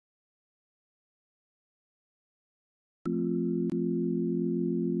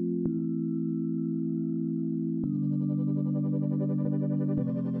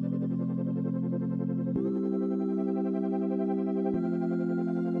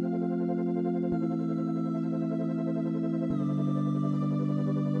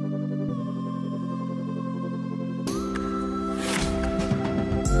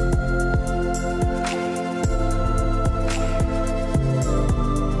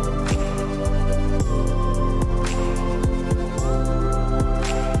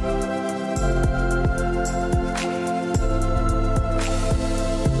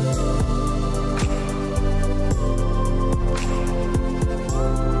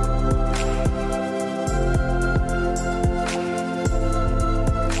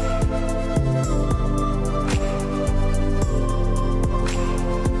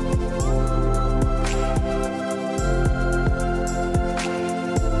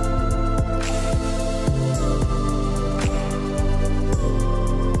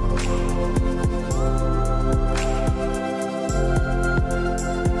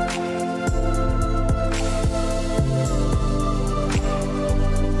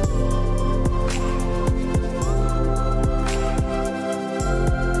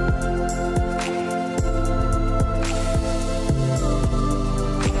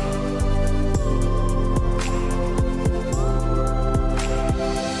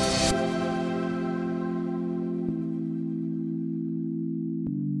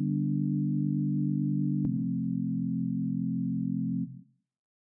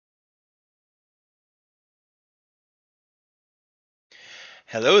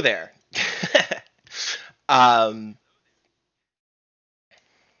Hello there. um,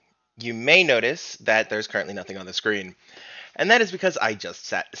 you may notice that there's currently nothing on the screen, and that is because I just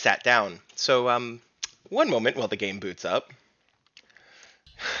sat down. So, one moment while the game boots up.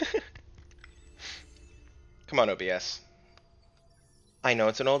 Come on, OBS. I know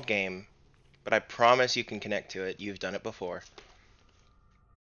it's an old game, but I promise you can connect to it. You've done it before.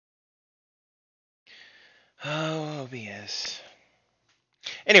 Oh, OBS.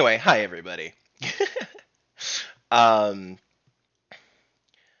 Anyway, hi everybody. um,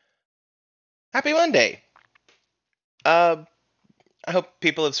 Happy Monday. Uh, I hope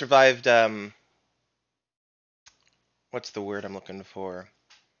people have survived. What's the word I'm looking for?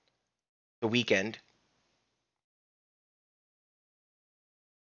 The weekend.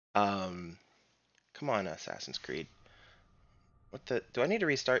 Um, Come on, Assassin's Creed. What the? Do I need to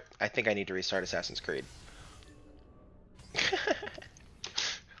restart? I think I need to restart Assassin's Creed.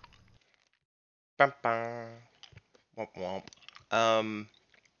 Bum, bum. Womp womp. Um.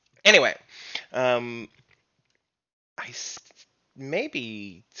 Anyway, um, I may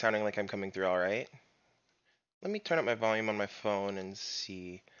be sounding like I'm coming through all right. Let me turn up my volume on my phone and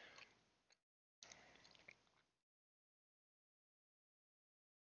see.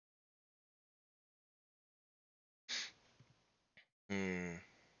 Hmm.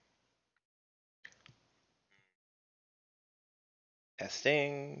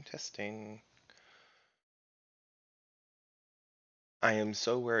 Testing, testing. I am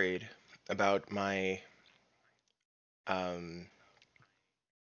so worried about my um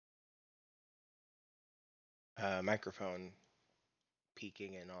microphone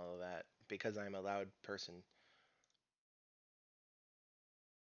peaking and all of that because I'm a loud person.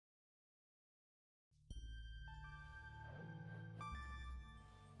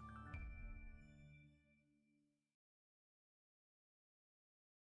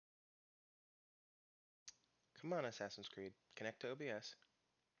 Come on, Assassin's Creed. Connect to OBS.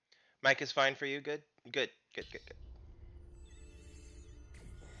 Mic is fine for you? Good? Good, good, good, good.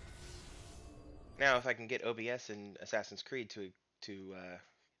 Now, if I can get OBS and Assassin's Creed to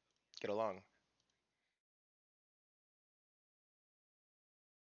get along.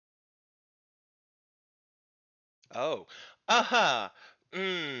 Oh. Aha!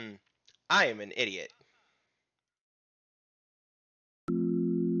 Mmm. I am an idiot.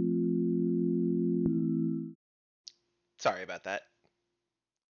 Sorry about that.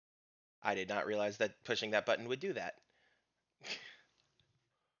 I did not realize that pushing that button would do that.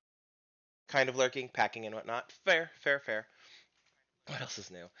 Kind of lurking, packing and whatnot. Fair, fair, fair. What else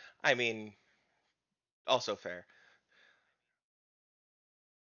is new? I mean, also fair.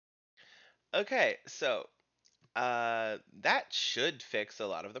 Okay, so that should fix a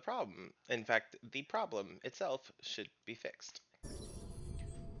lot of the problem. In fact, the problem itself should be fixed.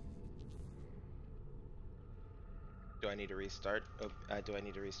 Do I need to restart? Oh, do I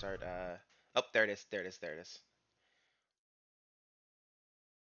need to restart? Oh, there it is. There it is. There it is.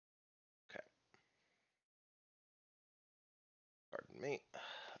 Okay. Pardon me.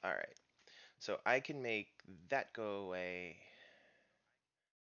 All right. So I can make that go away.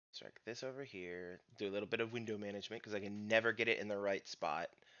 Strike this over here. Do a little bit of window management because I can never get it in the right spot.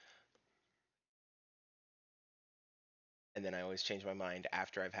 And then I always change my mind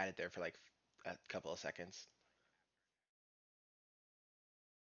after I've had it there for like a couple of seconds.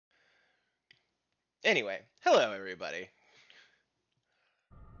 Anyway, hello everybody.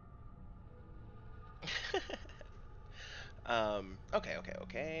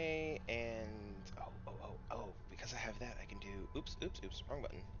 Okay. And because I have that, I can do. Oops. Wrong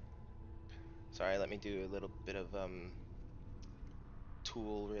button. Sorry. Let me do a little bit of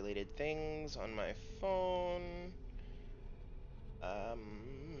tool-related things on my phone. I'm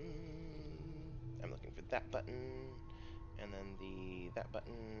looking for that button, and then that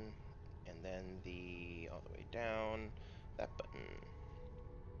button, and then the all the way down that button,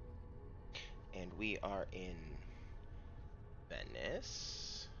 and we are in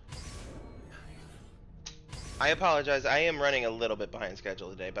Venice. I apologize. I am running a little bit behind schedule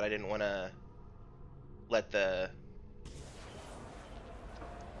today, but I didn't want to let the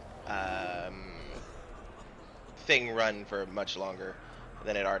um, thing run for much longer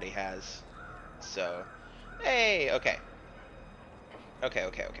than it already has. So, hey, okay.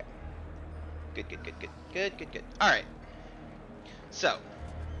 Good. All right. So,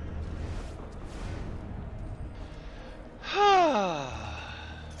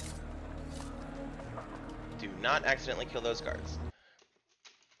 do not accidentally kill those guards.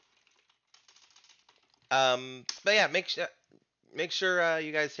 But yeah, make sure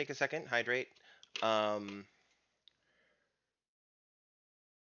you guys take a second, hydrate. Um,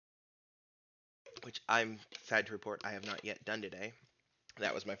 which I'm sad to report I have not yet done today.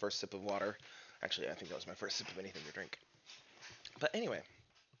 That was my first sip of water. Actually, I think that was my first sip of anything to drink. But anyway,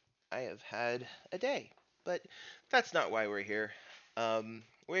 I have had a day. But that's not why we're here.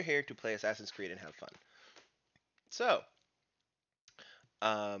 We're here to play Assassin's Creed and have fun. So,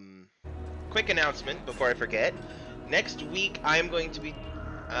 um, quick announcement before I forget. Next week, I am going to be.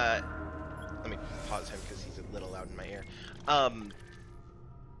 Let me pause him because he's a little loud in my ear.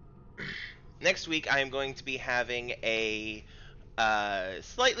 Next week, I am going to be having a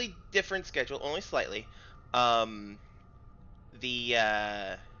slightly different schedule, only slightly. The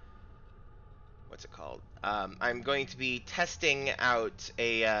what's it called? I'm going to be testing out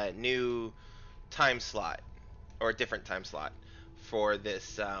a new time slot or a different time slot for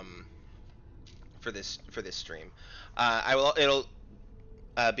this for this stream. I will it'll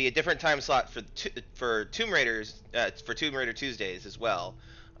be a different time slot for Tomb Raiders for Tomb Raider Tuesdays as well.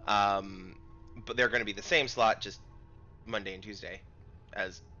 But they're going to be the same slot, just Monday and Tuesday,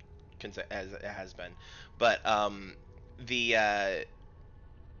 as as it has been. But the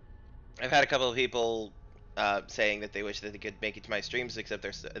I've had a couple of people saying that they wish that they could make it to my streams, except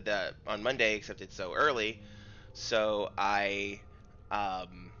they're on Monday, except it's so early. So I,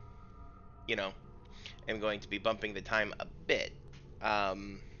 um, you know, am going to be bumping the time a bit.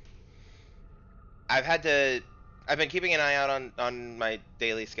 Um, I've had to. I've been keeping an eye out on my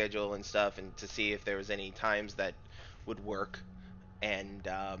daily schedule and stuff, and to see if there was any times that would work, and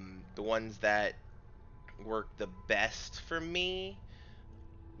the ones that work the best for me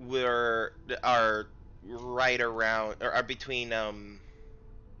were are right around or are between no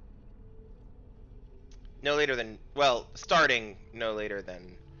later than starting no later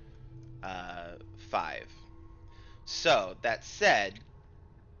than 5. So that said,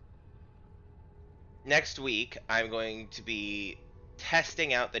 next week I'm going to be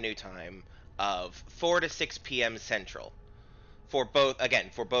testing out the new time of 4 to 6 p.m. Central for both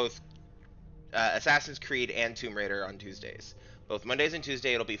Assassin's Creed and Tomb Raider on Tuesdays. Both Mondays and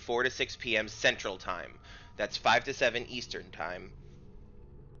Tuesday it'll be 4 to 6 p.m. Central Time. That's 5 to 7 Eastern Time,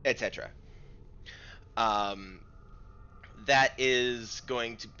 etc. Um, that is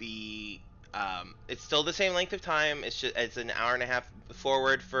going to be it's still the same length of time. It's an hour and a half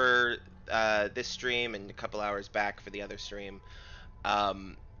forward for this stream and a couple hours back for the other stream.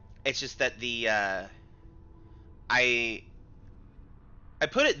 It's just that I I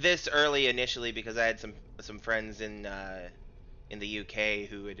put it this early initially because I had some friends in the UK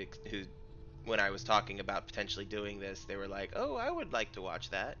who when I was talking about potentially doing this, they were like, "Oh, I would like to watch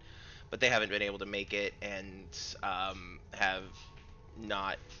that," but they haven't been able to make it and have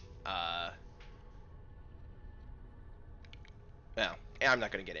not. Well, I'm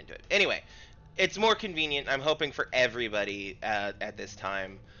not going to get into it. Anyway, it's more convenient. I'm hoping for everybody at this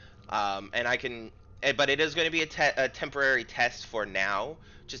time, and I can. But it is going to be a temporary test for now,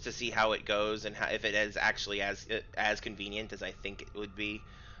 just to see how it goes and if it is actually as convenient as I think it would be.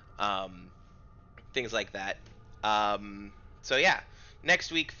 Um, Things like that. So yeah,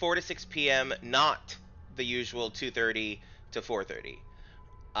 next week 4 to 6 p.m. Not the usual 2:30 to 4:30.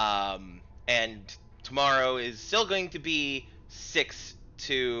 And tomorrow is still going to be 6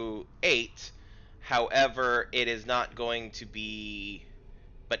 to 8. However, it is not going to be.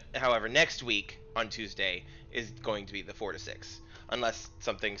 But however, next week on Tuesday is going to be the 4 to 6, unless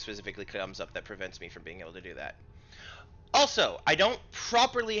something specifically comes up that prevents me from being able to do that. Also, I don't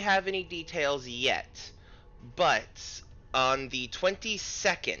properly have any details yet, but on the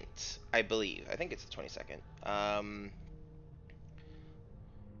 22nd, I believe. I think it's the 22nd.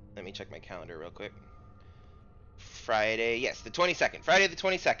 Let me check my calendar real quick. Friday, yes, the 22nd. Friday the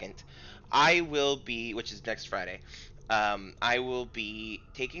 22nd, I will be, which is next Friday, I will be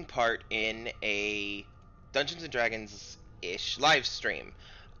taking part in a Dungeons and Dragons-ish live stream.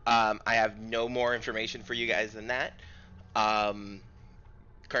 I have no more information for you guys than that.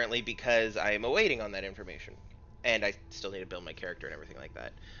 Currently because I am awaiting on that information. And I still need to build my character and everything like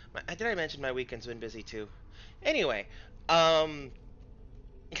that. Did I mention my weekend's been busy too? Anyway,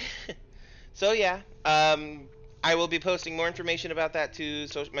 so yeah, I will be posting more information about that to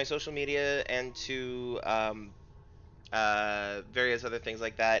my social media and to various other things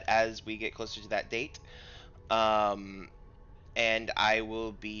like that as we get closer to that date. And I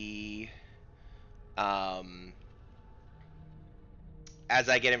will be as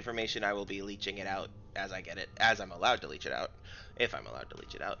I get information, I will be leeching it out as I get it, as I'm allowed to leech it out, if I'm allowed to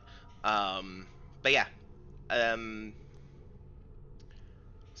leech it out. But yeah.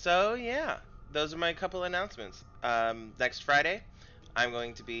 So yeah, those are my couple announcements. Next Friday, I'm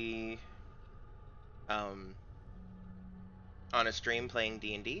going to be um, on a stream playing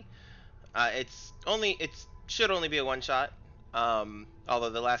D&D. It should only be a one shot. Although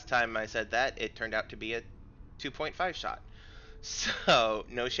the last time I said that, it turned out to be a 2.5 shot. So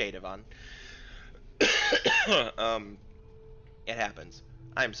no shade, Yvonne. It happens.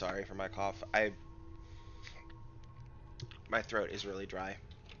 I'm sorry for my cough. My throat is really dry.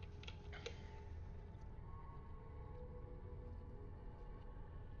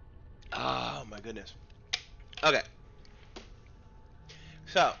 Oh my goodness. Okay.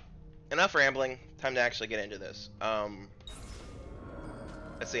 So, enough rambling. Time to actually get into this.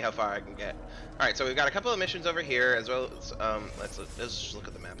 Let's see how far I can get. All right, so we've got a couple of missions over here as well as let's just look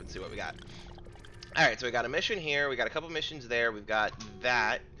at the map and see what we got. All right, so we got a mission here. We got a couple missions there. We've got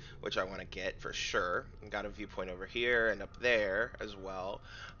that, which I want to get for sure. We've got a viewpoint over here and up there as well.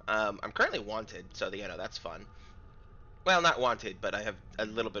 I'm currently wanted, so that's fun. Well, not wanted, but I have a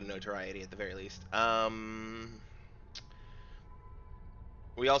little bit of notoriety at the very least.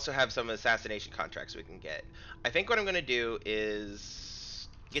 We also have some assassination contracts we can get. I think what I'm going to do is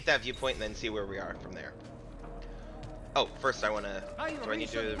get that viewpoint and then see where we are from there. Oh, first I want to... Do I need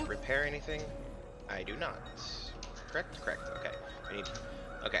to repair anything? I do not. Correct? Correct. Okay.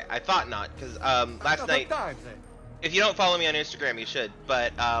 Okay, I thought not, because last night... If you don't follow me on Instagram, you should.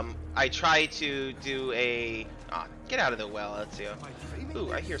 But I tried to do a... Ah, get out of the well, let's see.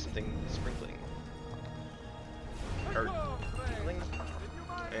 Ooh, I hear something sprinkling. Or...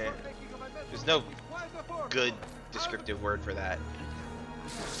 There's no good descriptive word for that.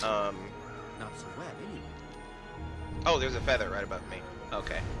 Not so well, anyway. Oh, there's a feather right above me.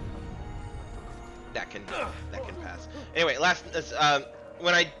 Okay. That can pass. Anyway,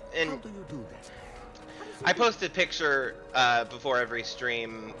 when I post a picture before every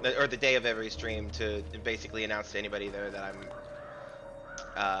stream, or the day of every stream, to basically announce to anybody there that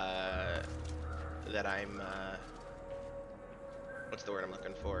I'm what's the word I'm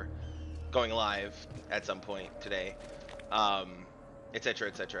looking for? Going live at some point today, etc.,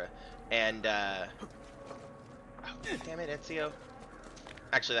 etc. And oh, damn it, Ezio.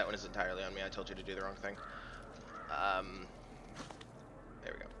 Actually, that one is entirely on me. I told you to do the wrong thing.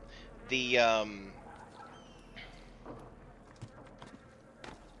 There we go. The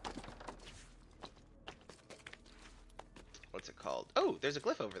what's it called? Oh, there's a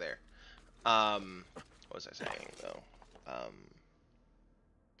glyph over there. What was I saying though?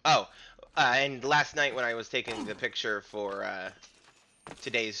 And last night when I was taking the picture for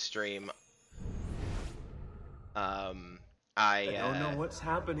today's stream, I don't know what's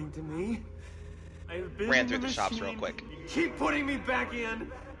happening to me. I've been ran through the shops real quick. You keep putting me back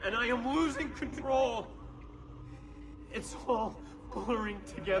in, and I am losing control. It's all blurring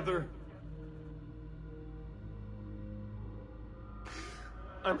together.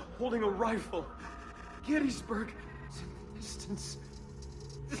 I'm holding a rifle. Gettysburg is in the distance.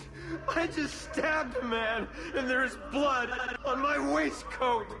 I just stabbed a man, and there's blood on my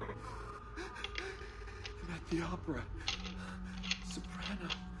waistcoat. I'm at the opera. Soprano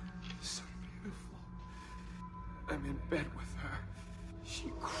is so beautiful. I'm in bed with her.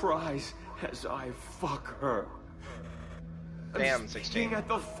 She cries as I fuck her. Damn, I'm 16. at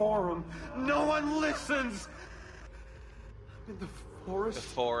the forum. No one listens. I'm in the forest. The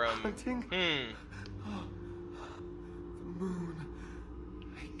forum. Hunting. Oh, the moon.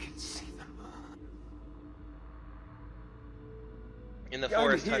 I can see the moon. In the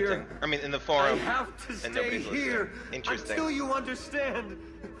forest hunting. I mean, in the forum. I have to stay here Interesting. until you understand.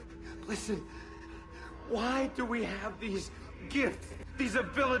 Listen, why do we have these gifts, these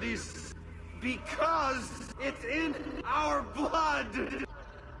abilities? Because it's in our blood.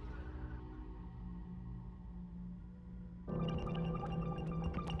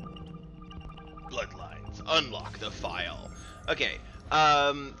 Bloodlines. Unlock the file. Okay.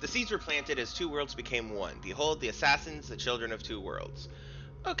 The seeds were planted as two worlds became one. Behold, the assassins, the children of two worlds.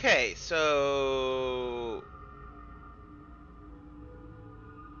 Okay, so...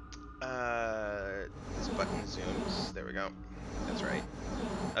 this button zooms. There we go. That's right.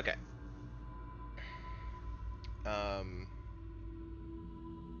 Okay.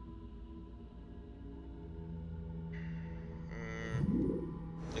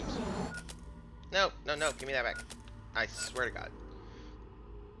 Oops. No, no, no, give me that back. I swear to God.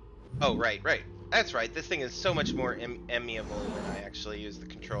 Oh, right, right. That's right. This thing is so much more amiable when I actually use the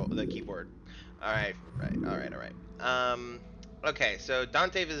keyboard. Alright, right, alright, alright. Okay, so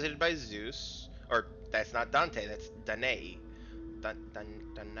Dante visited by Zeus. Or, that's not Dante, that's Danae.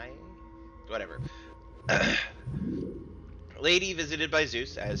 Danae? Whatever. Lady visited by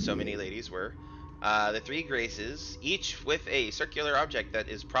Zeus, as so many ladies were. The three graces, each with a circular object that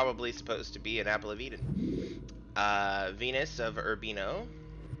is probably supposed to be an apple of Eden. Venus of Urbino.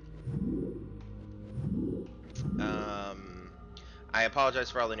 I apologize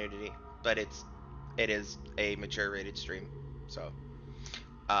for all the nudity, but it is a mature rated stream, so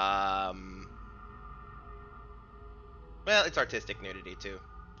well, it's artistic nudity too,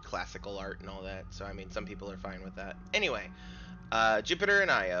 classical art and all that. So I mean, some people are fine with that. Anyway, Jupiter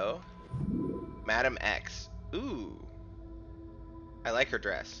and Io, Madam X. Ooh, I like her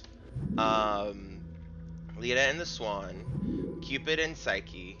dress. Leda and the Swan, Cupid and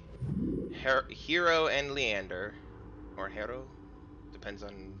Psyche, Hero and Leander, or Hero, depends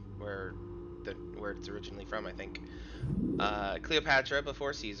on where it's originally from, I think. Cleopatra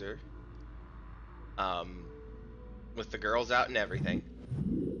before Caesar, with the girls out and everything.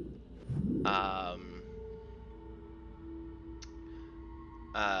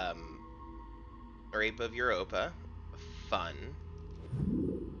 Rape of Europa, fun.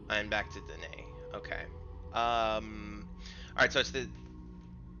 I'm back to Danae. Okay. Alright, so it's the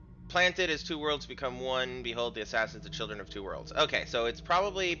planted as two worlds become one. Behold the assassins, the children of two worlds. Okay, so it's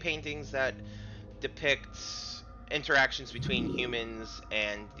probably paintings that depict interactions between humans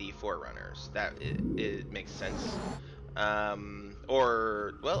and the Forerunners. That it makes sense.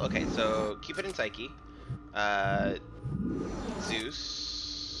 Or, well, okay, so Cupid and Psyche,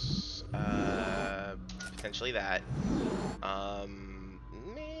 Zeus, potentially that,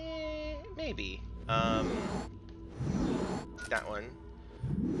 maybe, that one,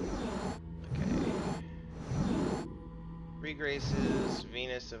 okay, Three Graces,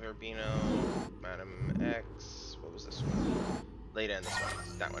 Venus of Urbino, Madam X, what was this one? Leda and this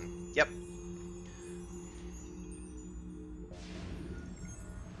one, that one, yep.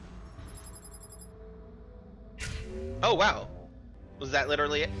 Oh wow, was that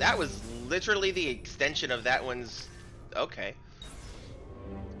literally it? That was literally the extension of that one's, okay,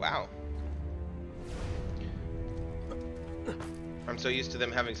 wow. I'm so used to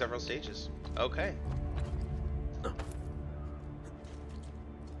them having several stages. Okay. Ugh,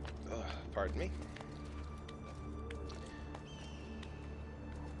 pardon me.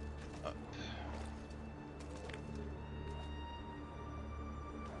 Up.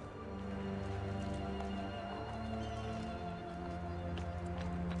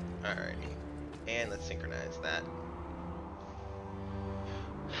 Alrighty. And let's synchronize that.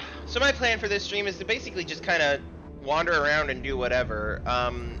 So my plan for this stream is to basically just kind of wander around and do whatever.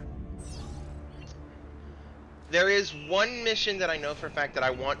 There is one mission that I know for a fact that I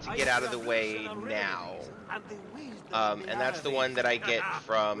want to get out of the way now. And that's the one that I get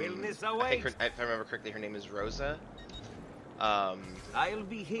from, I think if I remember correctly, her name is Rosa. I'll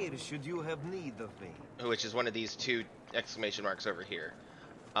be here should you have need of me. Which is one of these two exclamation marks over here.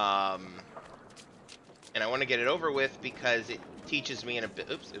 And I want to get it over with because it teaches me an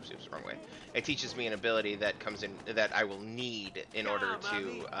oops, wrong way. It teaches me an ability that comes in that I will need in order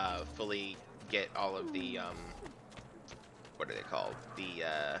to fully get all of the what are they called? The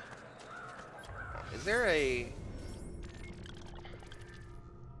is there a?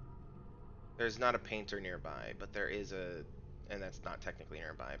 There's not a painter nearby, but there is a, and that's not technically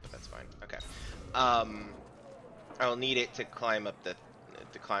nearby, but that's fine. Okay. I'll need it to climb up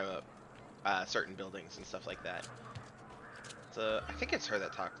certain buildings and stuff like that. So I think it's her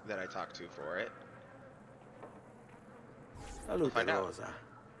that I talked to for it. Salute, Rosa.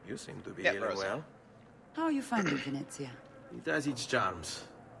 You seem to be Yeah, healing Rosa. well. How are you finding Venezia? It has its charms,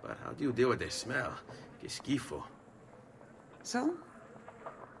 but how do you deal with the smell? Que schifo. So?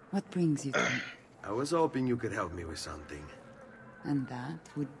 What brings you to me? I was hoping you could help me with something. And that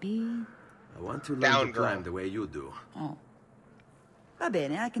would be... I want to learn Down, to girl. climb the way you do. Oh. Va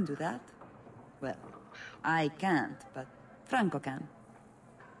bene, I can do that. Well, I can't, but Franco can.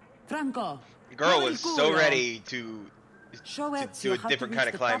 Franco! Girl muovi was il so culo. ready to Show do Ezio a how different to kind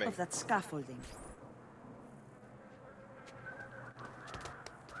reach of the top climbing. of that scaffolding.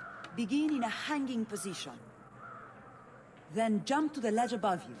 Begin in a hanging position. Then jump to the ledge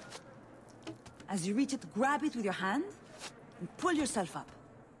above you. As you reach it, grab it with your hand and pull yourself up.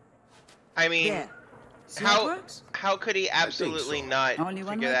 I mean, There. See how it works? how could he absolutely so. not Only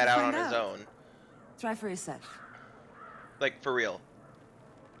one figure way that to out on find his out. own? Try for yourself. Like, for real.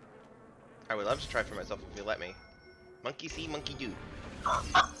 I would love to try for myself if you let me. Monkey see, monkey do.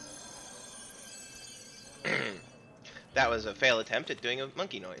 That was a failed attempt at doing a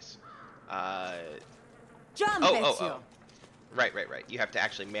monkey noise. Jump, Oh. Ezio! Right. You have to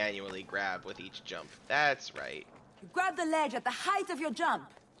actually manually grab with each jump. That's right. You grab the ledge at the height of your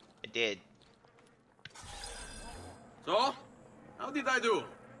jump. I did. So? How did I do?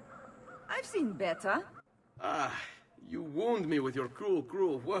 I've seen better. Ah, you wound me with your cruel,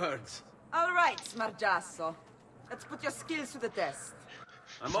 cruel words. All right, Smargiasso. Let's put your skills to the test.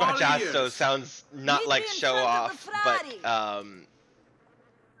 I'm all Smachasto ears. sounds not Meet like me in show front of the off, but Ferrari.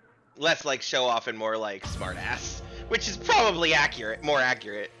 less like show off and more like smart ass, which is probably accurate, more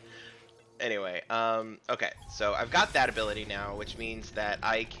accurate. Anyway, okay, so I've got that ability now, which means that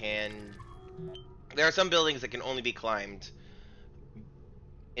I can. There are some buildings that can only be climbed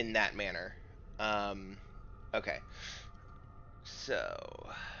in that manner. Okay, so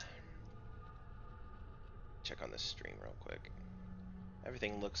check on the stream real quick.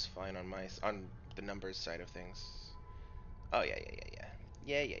 Everything looks fine on on the numbers side of things. Oh yeah.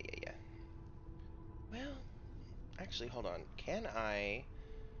 Well, actually, hold on. Can I?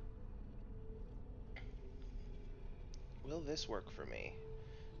 Will this work for me?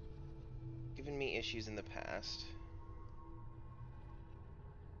 Given me issues in the past.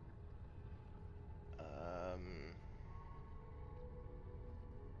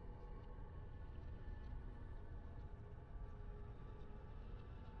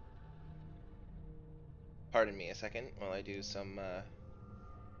 Pardon me a second while I do some,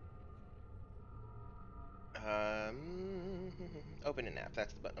 open an app.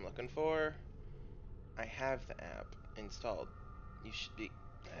 That's the button I'm looking for. I have the app installed. You should be,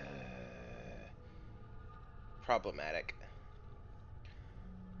 problematic.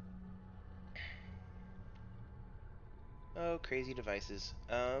 Oh, crazy devices.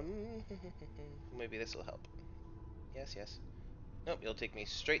 Maybe this will help. Yes. Nope, you'll take me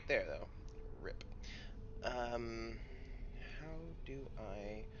straight there, though. Rip. How do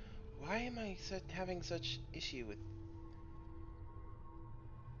I... Why am I having such issue with...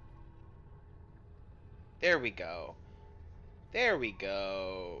 There we go. There we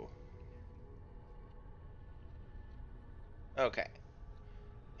go. Okay.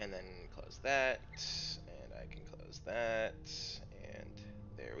 And then close that. And I can close that. And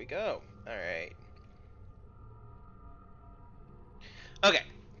there we go. Alright. Okay.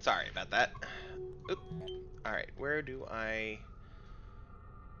 Sorry about that. Oop. Alright, where do I...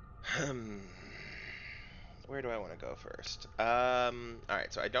 Where do I want to go first?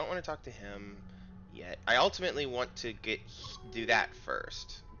 Alright, so I don't want to talk to him yet. I ultimately want to do that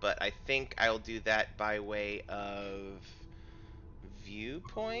first, but I think I'll do that by way of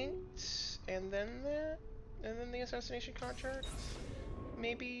viewpoint, and then the assassination contract?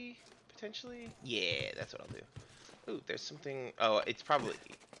 Maybe? Potentially? Yeah, that's what I'll do. Ooh, there's something... Oh, it's probably...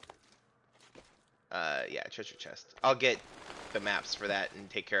 yeah, treasure chest. I'll get the maps for that and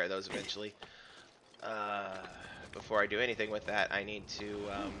take care of those eventually. Before I do anything with that, I need to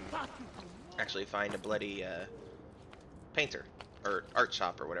actually find a bloody painter or art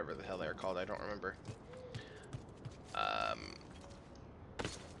shop or whatever the hell they're called. I don't remember. I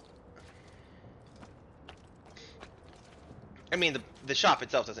mean, the shop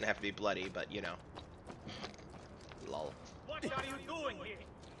itself doesn't have to be bloody, but you know. Lol. What are you doing here?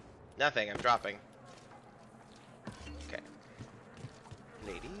 Nothing. I'm dropping. Okay.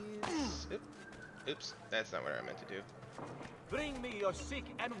 Ladies. Oops, that's not what I meant to do. Bring me your sick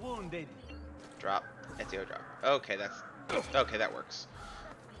and wounded. Drop. Ezio drop. Okay, okay, that works.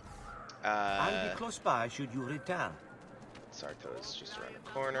 I'll be close by should you return. Sarto's just around the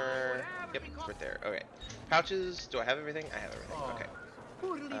corner. Yep, it's right there. Okay. Pouches. Do I have everything? I have everything. Okay.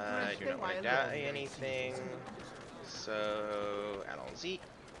 I do not want to die anything. So, allons-y.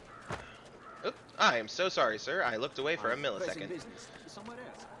 Oop. I am so sorry, sir. I looked away for a millisecond.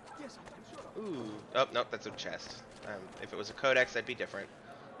 Ooh. Oh, nope, that's a chest. If it was a codex, that'd be different.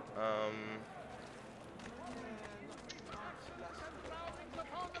 Okay.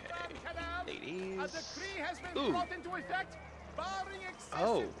 Ladies. Ooh.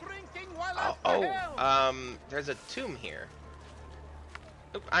 There's a tomb here.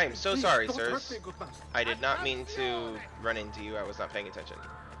 Oop, I am so sorry, sirs. I did not mean to run into you. I was not paying attention.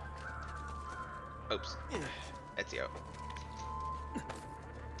 Oops. Ezio.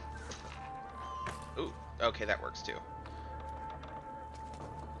 Ooh, okay, that works too.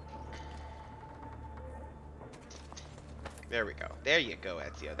 There we go. There you go,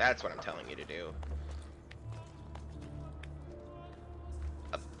 Ezio. That's what I'm telling you to do.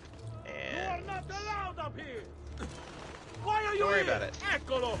 Up. And... You are not allowed up here! Why are you Don't worry here? about it.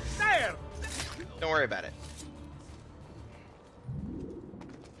 Eccolo! There! Don't worry about it.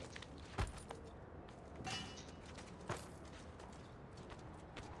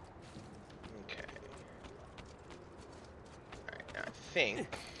 Okay. Alright, now I think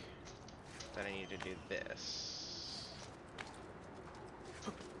that I need to do this.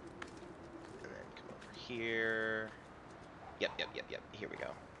 And then come over here. Yep. Here we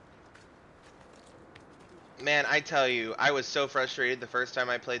go. Man, I tell you, I was so frustrated the first time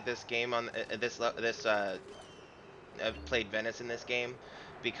I played this game on played Venice in this game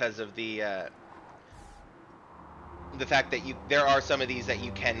because of the the fact that there are some of these that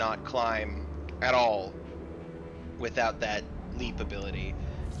you cannot climb at all without that leap ability,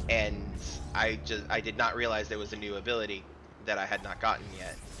 and I did not realize there was a new ability that I had not gotten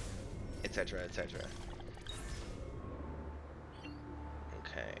yet, etc., etc.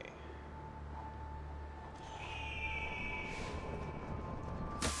 Okay.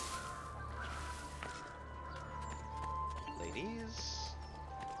 Ladies.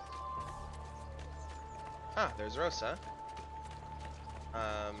 Ah, there's Rosa.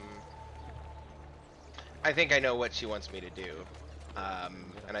 I think I know what she wants me to do.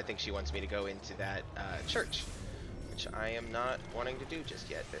 And I think she wants me to go into that church, which I am not wanting to do just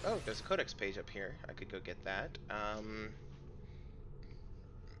yet. Oh, there's a codex page up here. I could go get that.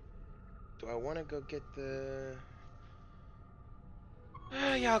 Do I want to go get the...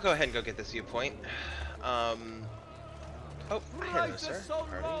 yeah, I'll go ahead and go get this viewpoint. Oh, hello, sir.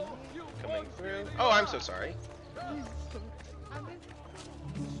 Pardon me. Coming through. Oh, I'm so sorry.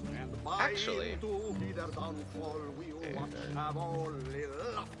 Actually,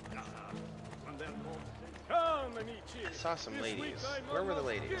 I saw some ladies. Where were the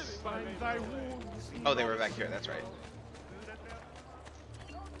ladies? Oh, they were back here. That's right.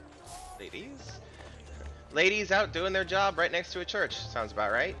 Ladies? Ladies out doing their job right next to a church. Sounds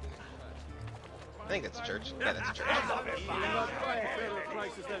about right. I think that's a church. Yeah, that's a church.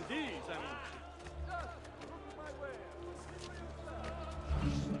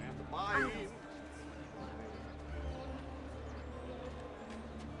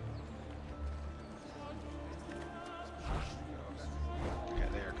 Okay,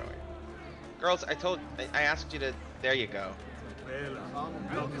 they are going. Girls, I asked you to, there you go.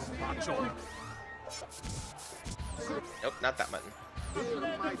 Nope, not that button.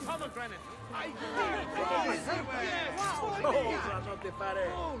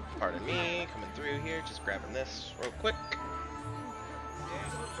 Pardon me, coming through here, just grabbing this real quick.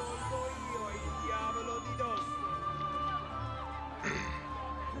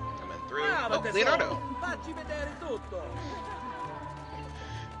 Coming through. Oh, Leonardo!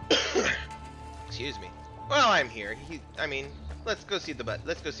 Excuse me. Well, I'm here. I mean, let's go see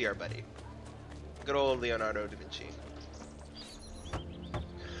our buddy. Good old Leonardo da Vinci.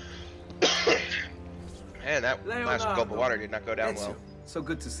 Man, that last gulp of water did not go down well. So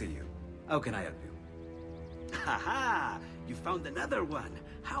good to see you. How can I help you? Haha! You found another one.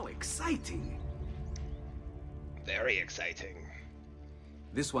 How exciting! Very exciting.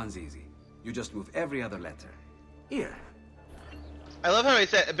 This one's easy. You just move every other letter. Here. I love how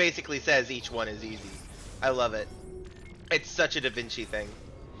it basically says each one is easy. I love it. It's such a Da Vinci thing.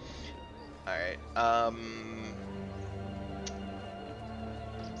 Alright,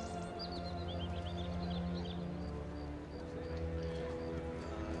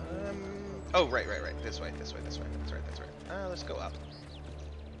 oh, right. This way. That's right. Let's go up.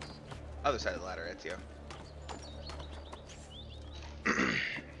 Other side of the ladder, Ezio.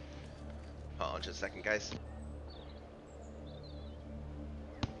 Hold on just a second, guys.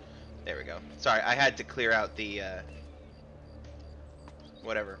 There we go. Sorry, I had to clear out the,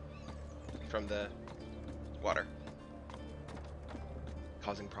 whatever, from the water.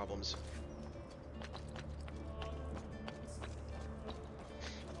 Causing problems.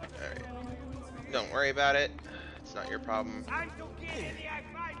 Alright. Don't worry about it. It's not your problem.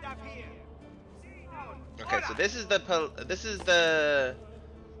 Okay, so this is the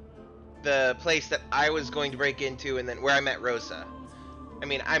place that I was going to break into, and then where I met Rosa. I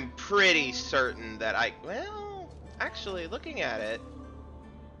mean, I'm pretty certain that well, actually, looking at it,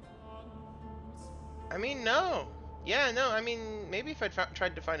 I mean, no. Yeah, no, I mean, maybe if I'd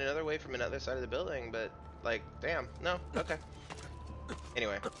tried to find another way from another side of the building, but, like, damn, no, okay.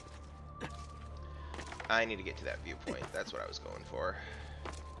 Anyway. I need to get to that viewpoint. That's what I was going for.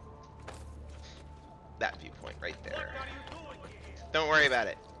 That viewpoint right there. Don't worry about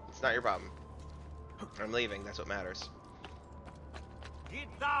it. It's not your problem. I'm leaving. That's what matters. Get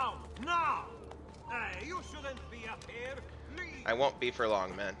down now! Hey, you shouldn't be up here. Leave. I won't be for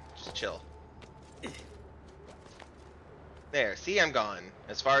long, man. Just chill. There. See, I'm gone.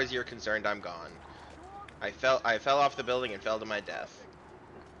 As far as you're concerned, I'm gone. I fell off the building and fell to my death.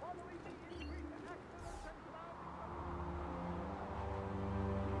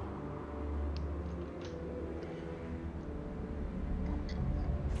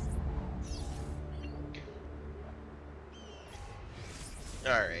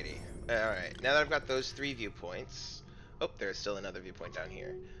 Alrighty. Alright. Now that I've got those 3 viewpoints... Oh, there's still another viewpoint down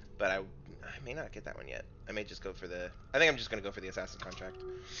here. But I may not get that one yet. I may just go for the... I think I'm just going to go for the assassin contract.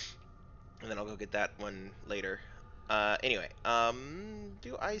 And then I'll go get that one later. Anyway,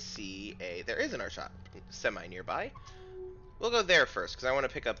 do I see a... There is an art shop semi-nearby. We'll go there first, because I want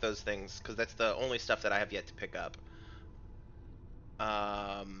to pick up those things, because that's the only stuff that I have yet to pick up.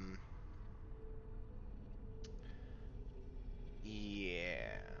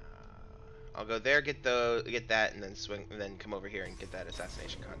 Yeah. I'll go there, get that, and then come over here and get that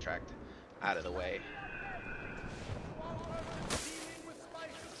assassination contract out of the way.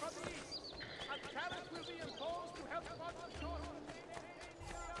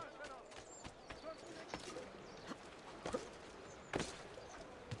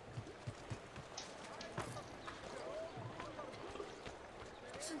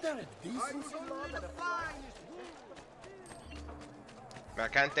 Isn't that a decency law that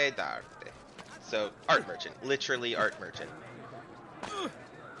Mercante d'arte. So, art merchant. Literally art merchant. Ooh.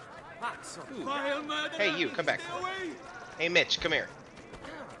 Hey, you, come back. Hey, Mitch, come here.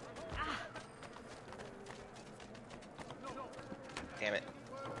 Damn it.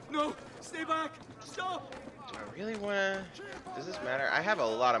 No, stay back. Stop. Do I really want to... Does this matter? I have a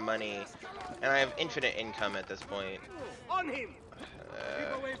lot of money, and I have infinite income at this point. On him!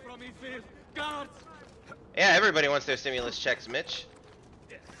 Keep away from me, Phil. Guards. Yeah, everybody wants their stimulus checks, Mitch.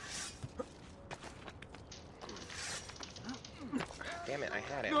 Damn it, I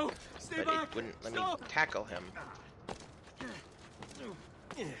had him. No, stay but back. it wouldn't let me Stop. tackle him.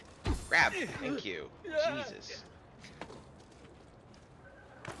 Grab. Thank you. Jesus.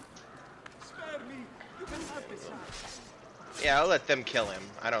 Spare me. You can have this. Yeah, I'll let them kill him.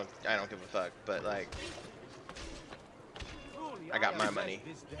 I don't give a fuck, but like I got my money.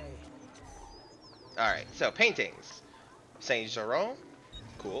 Alright, so paintings. Saint Jerome.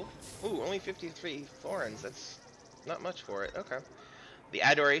 Cool. Ooh, only 53 florins. That's not much for it. Okay. The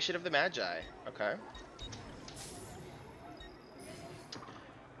Adoration of the Magi. Okay.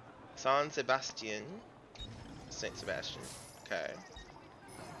 Saint Sebastian. Saint Sebastian. Okay.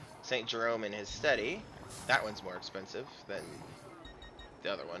 Saint Jerome in his study. That one's more expensive than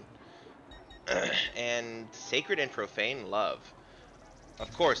the other one. And Sacred and Profane Love.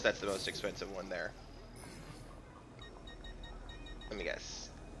 Of course, that's the most expensive one there. Let me guess.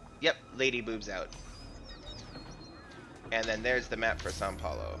 Yep, Lady Boobs out. And then there's the map for San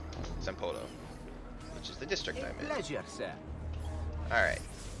Polo, which is the district I'm in. Pleasure, sir. Alright.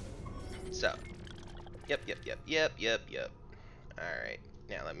 So. Yep. Alright.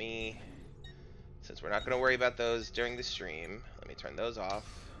 Now let me... Since we're not going to worry about those during the stream, let me turn those off.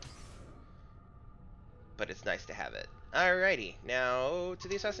 But it's nice to have it. Alrighty. Now to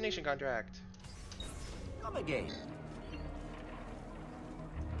the assassination contract. Come again.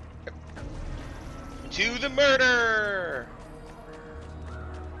 To the murder!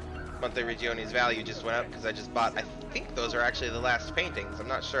 Monte Regioni's value just went up because I just bought... I think those are actually the last paintings. I'm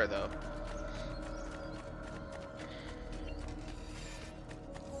not sure though.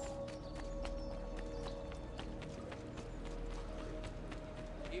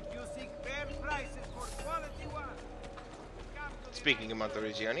 If you seek fair prices for quality one, come to the Speaking of Monte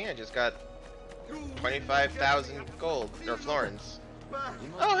Regioni, I just got 25,000 gold, or florins.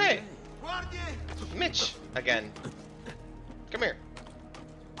 Oh, hey! Mitch, again. Come here.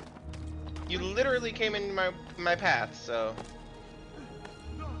 You literally came in my path, so...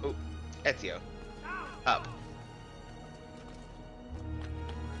 Oh, Ezio. Up.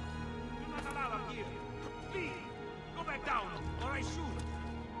 Do not allow him here. Please, go back down, or I shoot.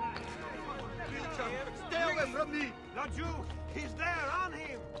 Stay away from me! La Jew, he's there, on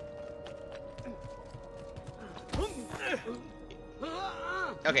him.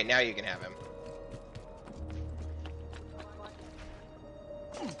 Okay, now you can have him.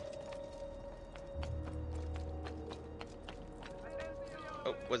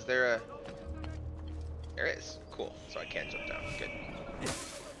 Oh, was there a... There is. Cool. So I can't jump down. Good.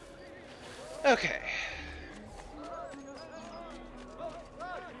 Okay.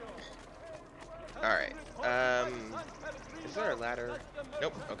 Alright. Is there a ladder?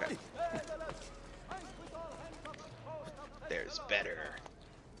 Nope. Okay. There's better.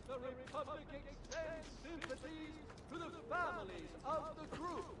 The Republic extends sympathies to the families of the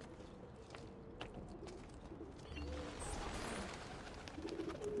crew.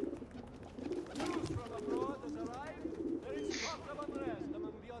 News from abroad has arrived. There is talk of unrest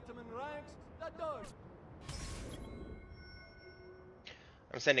among the Ottoman ranks that does.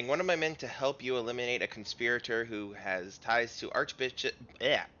 I'm sending one of my men to help you eliminate a conspirator who has ties to Archbishop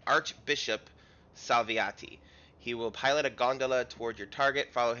Salviati. He will pilot a gondola toward your target.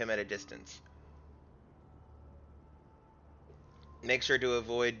 Follow him at a distance. Make sure to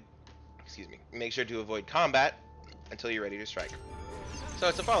avoid combat until you're ready to strike. So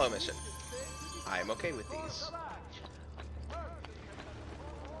it's a follow mission. I am okay with these.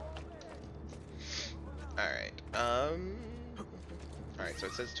 Alright, alright, so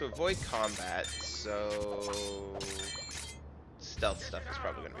it says to avoid combat, so stealth stuff is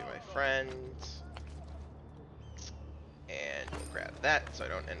probably going to be my friend. And we'll grab that so I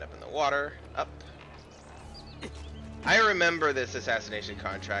don't end up in the water. Up. I remember this assassination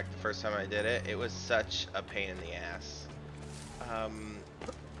contract the first time I did it. It was such a pain in the ass.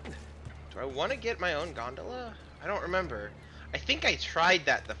 Do I want to get my own gondola? I don't remember. I think I tried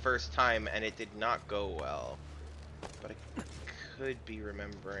that the first time and it did not go well. But I could be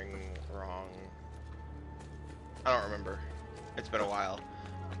remembering wrong. I don't remember. It's been a while.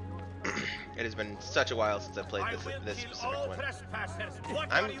 It has been such a while since I played this specific one.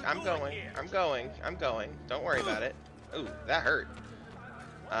 I'm going. Don't worry about it. Ooh, that hurt.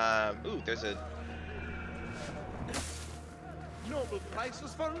 Ooh, there's a... Noble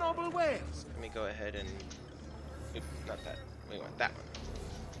prices for noble wares. Let me go ahead and... Oop, not that. We want that one.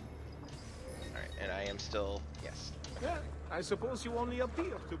 Alright, and I am still... Yes. Yeah, I suppose you only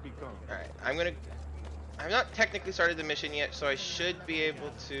appear to be gone. Alright, I'm not technically started the mission yet, so I should be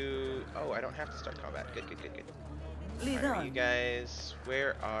able to... Oh, I don't have to start combat. Good. Lead Alright, on. you guys,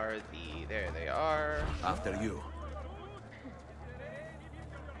 where are the... There they are. After you.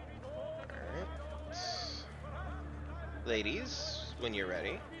 Alright. Ladies, when you're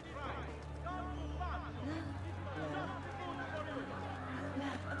ready.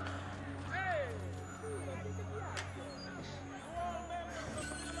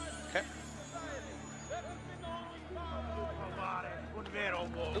 Okay.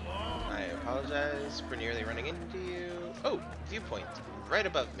 I apologize for nearly running into you. Oh, viewpoint, right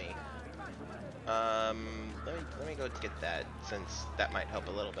above me. Let me go get that, since that might help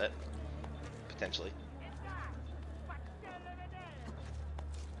a little bit, potentially.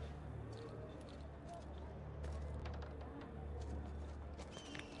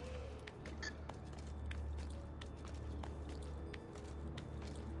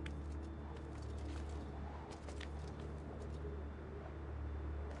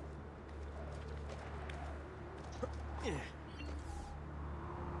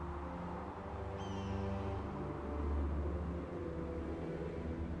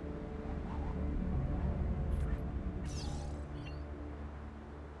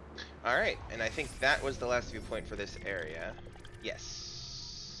 Alright, and I think that was the last viewpoint for this area. Yes.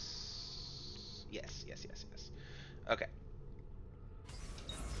 Yes. Okay.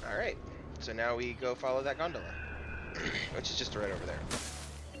 Alright, so now we go follow that gondola, which is just right over there.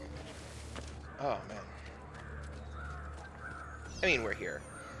 Oh, man. I mean, we're here.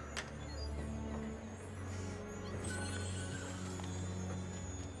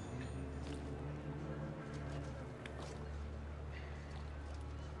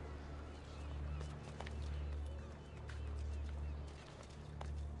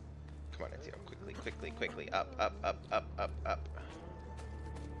 Come on, Ezio. Quickly. Up.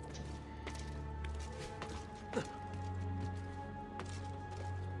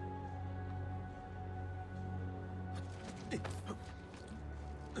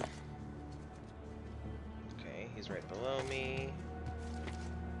 Okay, he's right below me.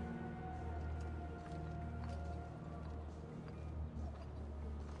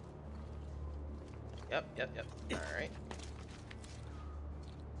 Yep. Alright.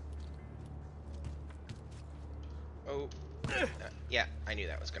 Oh, yeah, I knew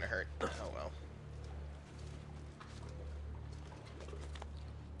that was gonna hurt. Oh well.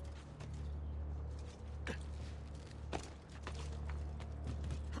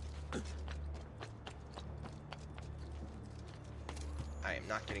 I am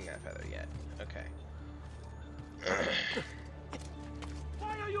not getting that feather yet. Okay.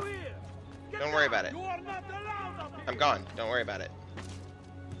 Why are you here? Don't worry about it. You are not allowed up here. I'm gone. Don't worry about it.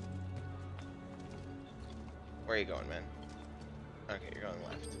 Where are you going, man? Okay, you're going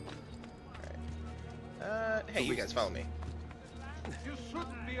left. Alright. Hey, you guys follow me. You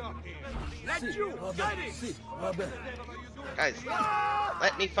shouldn't be up here. Let you get it. Guys,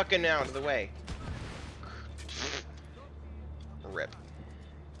 let me fucking out of the way. Rip.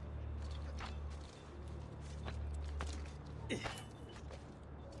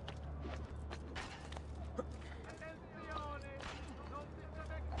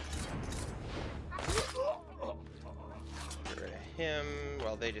 Get rid of him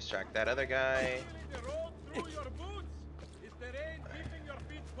while they distract that other guy. The road through your boots. Is the rain keeping your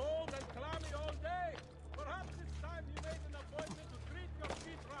feet cold and clammy all day? Perhaps it's time you made an appointment to treat your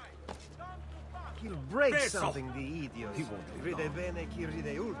feet right. Time to pass. He'll break Peso. something, the idiot. He won't be Ride long. bene chi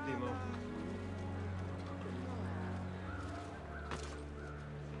ride ultimo.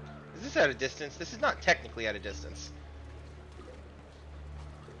 Is this at a distance? This is not technically at a distance.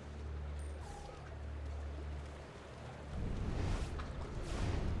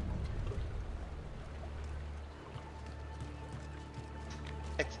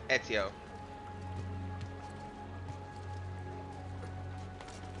 Ezio.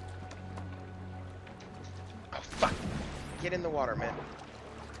 Oh fuck! Get in the water, man.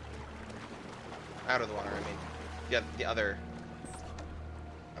 Out of the water, I mean. Yeah, the other.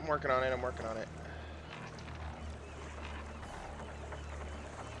 I'm working on it. I'm working on it.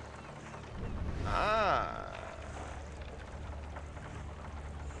 Ah.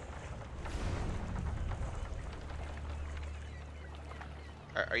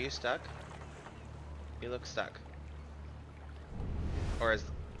 Are you stuck? You look stuck. Or is...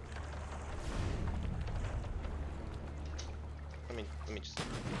 Let me just...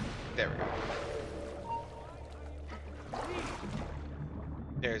 There we go.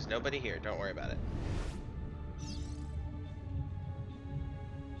 There's nobody here. Don't worry about it.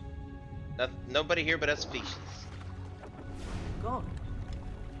 Nobody here but us species. Gone.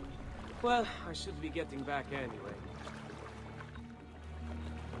 Well, I should be getting back anyway.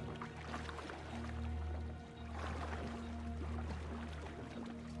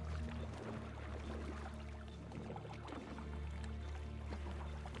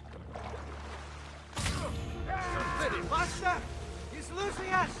 Master! He's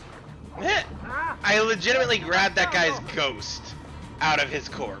losing us! I legitimately grabbed that guy's ghost out of his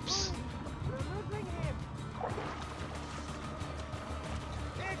corpse. We're losing him!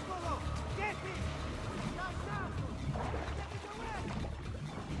 Eccolo! Get him! Now, now!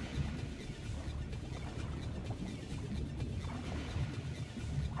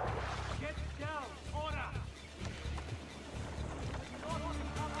 Get down! Ora!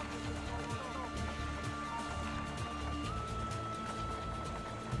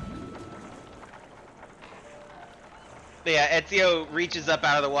 Yeah, Ezio reaches up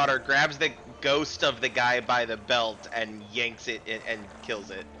out of the water, grabs the ghost of the guy by the belt, and yanks it and kills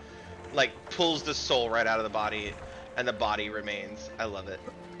it. Like, pulls the soul right out of the body, and the body remains. I love it.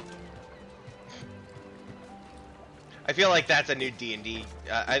 I feel like that's a new D&D.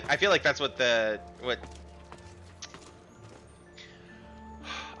 I feel like that's what I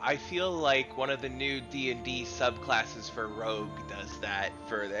feel like one of the new D&D subclasses for Rogue does that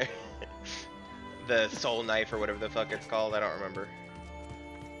for their... the soul knife or whatever the fuck it's called. I don't remember.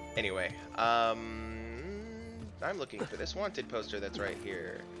 Anyway, I'm looking for this wanted poster that's right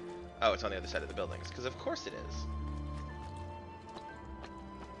here. Oh, it's on the other side of the buildings, because of course it is.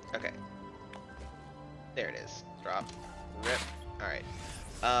 Okay. There it is. Drop. Rip. Alright.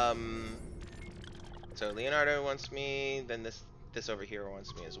 So Leonardo wants me, then this over here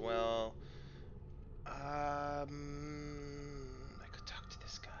wants me as well. I could talk to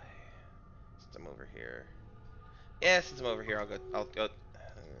this guy. Since I'm over here. Yeah, since I'm over here, I'll go.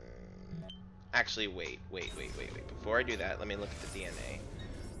 Actually, wait. Before I do that, let me look at the DNA.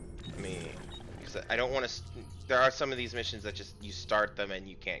 Because I don't want to. There are some of these missions that just you start them and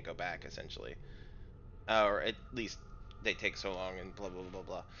you can't go back, essentially, or at least they take so long and blah blah blah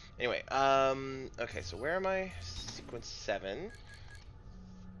blah. Anyway, okay, so where am I? Sequence 7.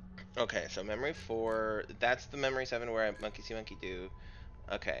 Okay, so memory 4. That's the memory 7 where I monkey see monkey do.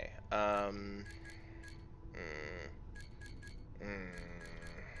 Okay.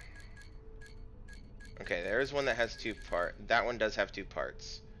 Okay, there's one that has 2 parts. That one does have 2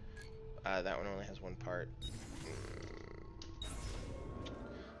 parts. That one only has 1 part.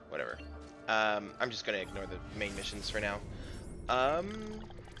 Whatever. I'm just gonna ignore the main missions for now.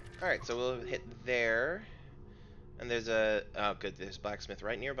 Alright, so we'll hit there. And there's a... Oh, good. There's blacksmith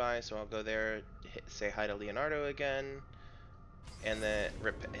right nearby, so I'll go there, say hi to Leonardo again. And then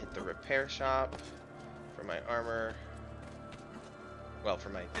hit the repair shop for my armor. Well, for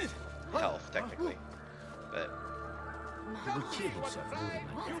my health, technically. But...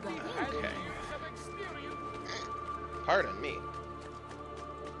 Okay. Pardon me.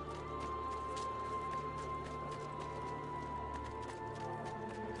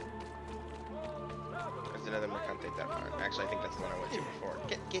 There's another Mercante that far. Actually, I think that's the one I went to before.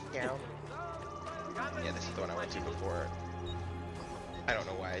 Get down. Yeah, this is the one I went to before. I don't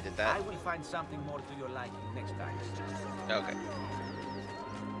know why I did that. I will find something more to your liking next time. Okay.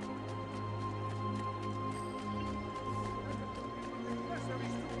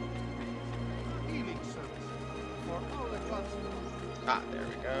 Ah, there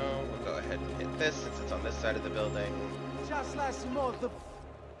we go. We'll go ahead and hit this since it's on this side of the building. Just last month,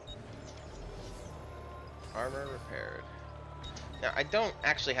 Armor repaired. Now, I don't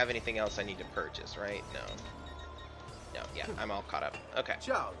actually have anything else I need to purchase, right? No. No, yeah, I'm all caught up. Okay.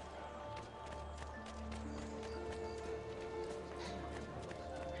 Ciao.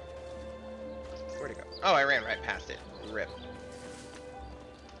 Where'd it go? Oh, I ran right past it. Rip.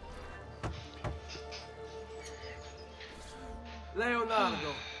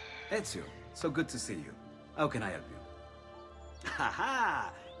 Leonardo. Ezio, so good to see you. How can I help you?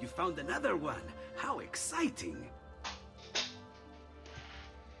 Ha! You found another one. How exciting.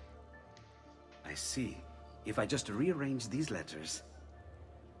 I see. If I just rearrange these letters...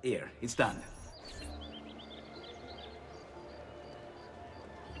 Here, it's done.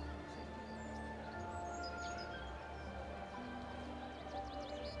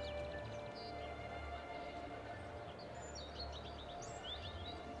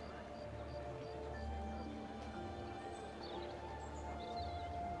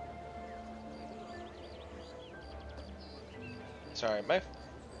 Sorry, my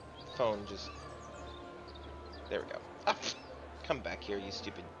phone just... There we go. Ah, come back here, you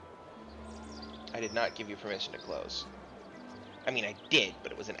stupid... I did not give you permission to close. I mean, I did,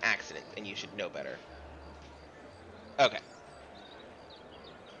 but it was an accident, and you should know better. Okay.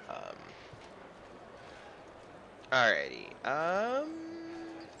 Alrighty.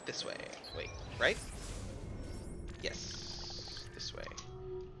 This way. Wait, right? Yes. This way.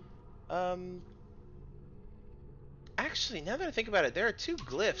 Actually, now that I think about it, there are two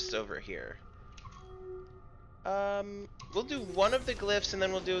glyphs over here. We'll do one of the glyphs, and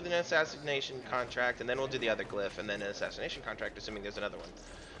then we'll do an assassination contract, and then we'll do the other glyph, and then an assassination contract, assuming there's another one.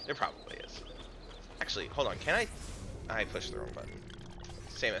 There probably is. Actually, hold on. Can I pushed the wrong button.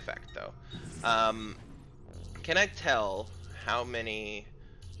 Same effect, though. Can I tell how many...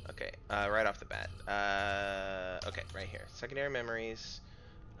 Okay, right off the bat. Okay, right here. Secondary memories.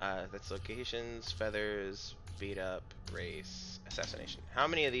 That's locations, feathers, beat up, race, assassination. How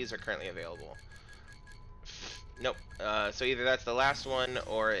many of these are currently available? Nope. So either that's the last one,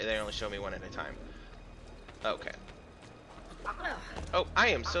 or they only show me one at a time. Okay. Oh, I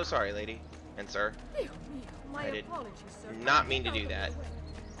am so sorry, lady and sir. I did not mean to do that.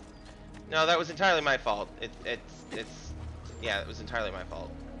 No, that was entirely my fault. Yeah, it was entirely my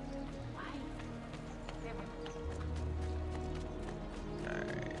fault.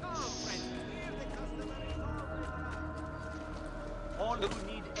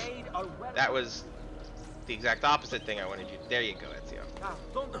 That was the exact opposite thing I wanted you to. There you go, Ezio.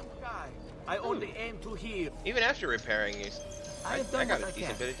 Don't die. I only aim to heal. Even after repairing you, I got a what I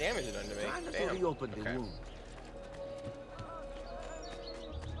decent can. bit of damage done to me. Try not to Damn. reopen the Okay. wound.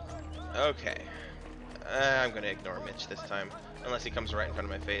 Okay. I'm gonna ignore Mitch this time, unless he comes right in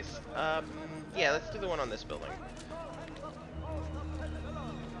front of my face. Yeah, let's do the one on this building.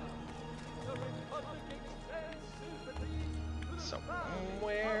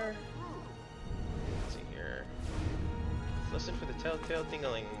 Somewhere. Let's see here. Let's listen for the telltale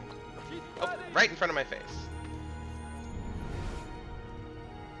tingling. Oh, right in front of my face.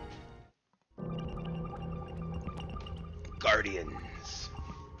 Guardians.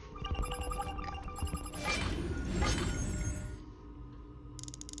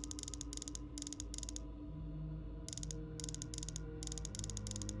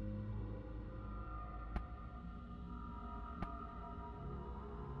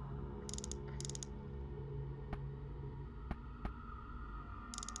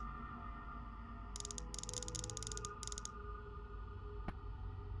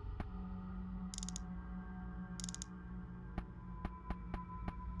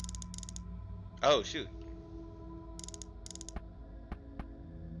 Oh, shoot.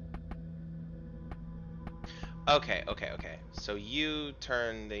 Okay. So you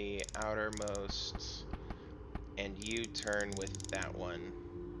turn the outermost, and you turn with that one.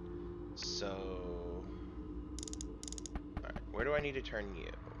 So... Alright, where do I need to turn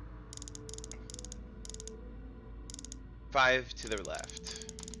you? 5 to the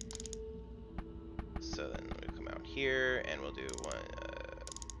left. So then we'll come out here, and we'll do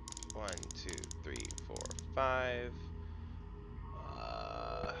 1, 2, 3, 4, 5.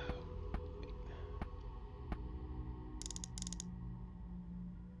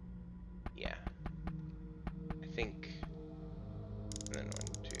 Yeah. I think. And then 1,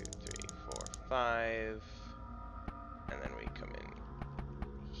 2, 3, 4, 5. And then we come in.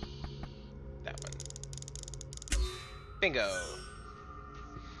 That one. Bingo.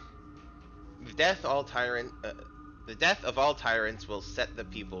 The death of all tyrants will set the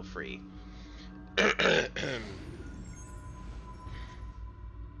people free.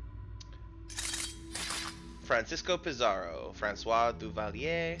 Francisco Pizarro, Francois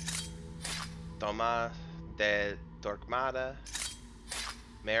Duvalier, Thomas de Torquemada,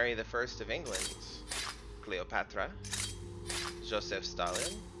 Mary the First of England, Cleopatra, Joseph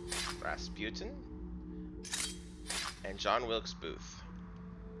Stalin, Rasputin, and John Wilkes Booth.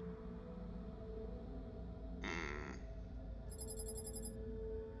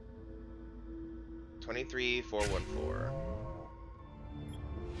 23414.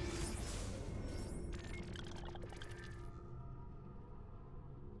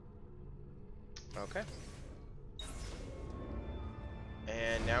 Okay.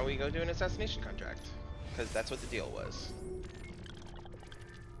 And now we go do an assassination contract. Because that's what the deal was.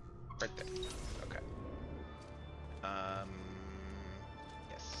 Right there. Okay.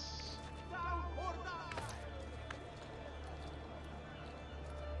 Yes.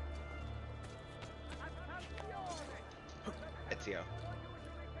 Ezio.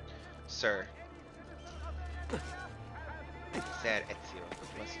 Sir. Sad Ezio.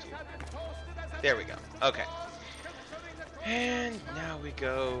 Must you. There we go. Okay. And now we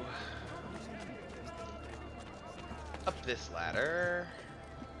go up this ladder.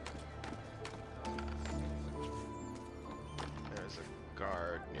 There's a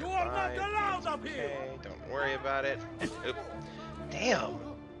guard nearby. You are not allowed up here. Okay, don't worry about it. Oop. Damn.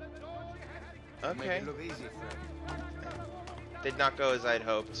 Okay. Did not go as I'd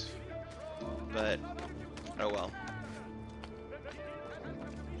hoped, but oh well.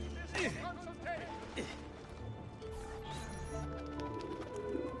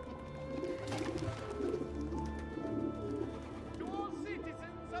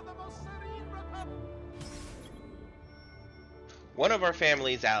 One of our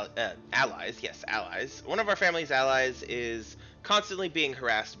family's allies, yes, allies. One of our family's allies is constantly being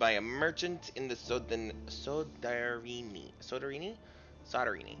harassed by a merchant in the Soderini,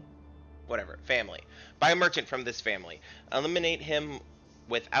 whatever, family. By a merchant from this family. Eliminate him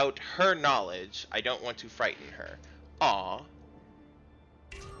without her knowledge. I don't want to frighten her. Aww.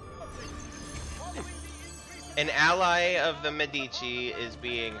 An ally of the Medici is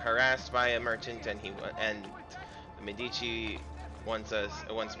being harassed by a merchant, and the Medici wants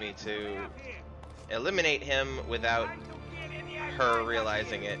me to eliminate him without her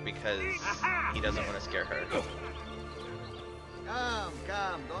realizing it because he doesn't want to scare her. Come,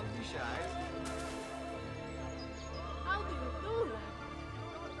 don't be shy. How do you do that?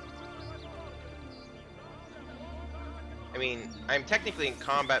 I mean, I'm technically in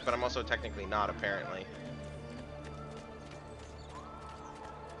combat, but I'm also technically not, apparently.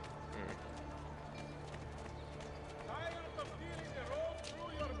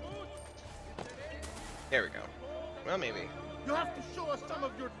 There we go. Well, maybe. You have to show us some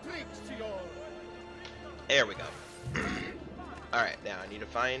of your tricks, Senor. There we go. Alright, now I need to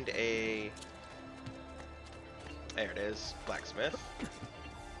find a... There it is. Blacksmith.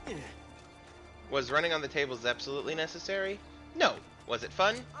 Was running on the tables absolutely necessary? No. Was it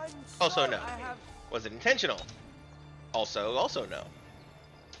fun? Also no. Was it intentional? Also no.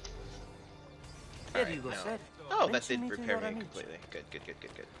 Alright, no. Oh, that did repair me completely. Good.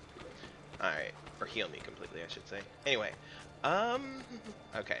 Alright. Or heal me completely, I should say. Anyway.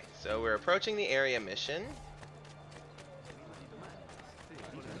 Okay. So we're approaching the area mission.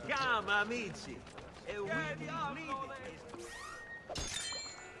 Come, amici. Maybe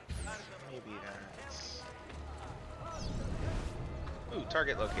that's... Ooh,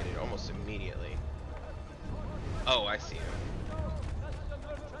 target located almost immediately. Oh, I see him.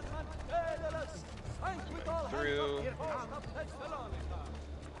 Through...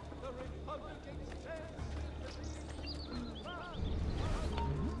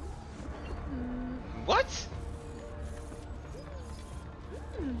 What?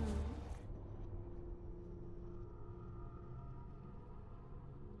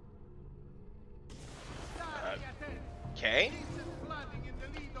 Okay.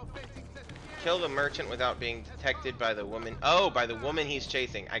 Kill the merchant without being detected by the woman. Oh, by the woman he's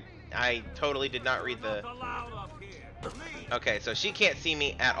chasing. I totally did not read the... Okay, so she can't see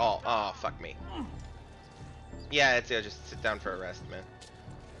me at all. Oh, fuck me. Yeah, just sit down for a rest, man.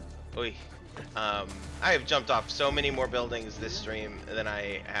 Oy. I have jumped off so many more buildings this stream than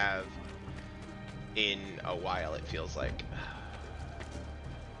I have in a while, it feels like.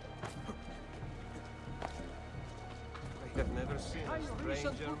 I have never seen a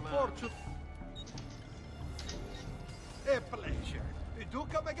stranger man. A pleasure. Do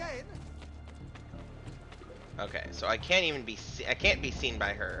come again. Okay, so I can't even be I can't be seen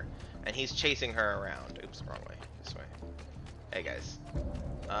by her, and he's chasing her around. Oops, wrong way. This way. Hey guys.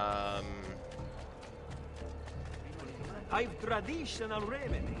 I've traditional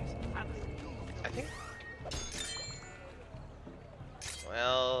remedies. I think.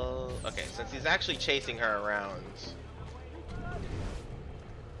 Well, okay, since he's actually chasing her around.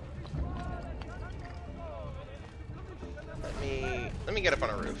 Let me get up on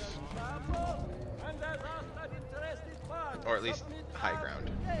a roof. Or at least high ground.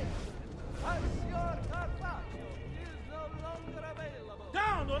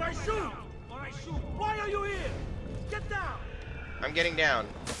 Down or I shoot! Why are you here? Get down! I'm getting down.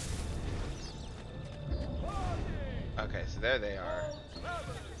 Okay, so there they are.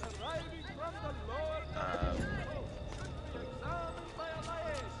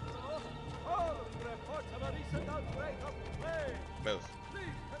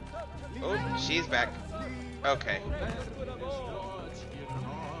 She's back. Okay.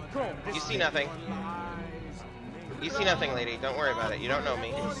 You see nothing. You see nothing, lady. Don't worry about it. You don't know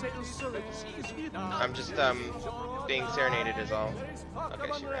me. I'm just, being serenaded is all.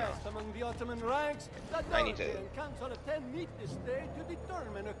 Okay, she ran. Among the Ottoman ranks, the I need to- Council of 10 meet this day to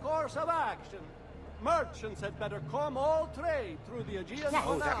determine a course of action. Merchants had better come all trade through the Aegean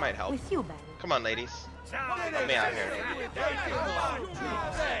Oh, that might help. With you, Baron. Come on, ladies. Help me out here.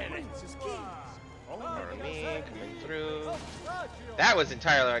 Follow me, coming through. That was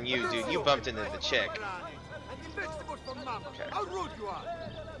entirely on you, dude. You bumped into the chick. Okay. How rude you are!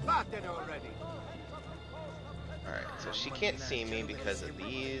 Back then already. Alright, so she can't see me because of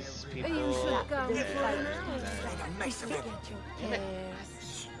these people. You should come and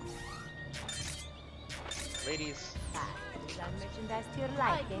ladies. That merchandise to your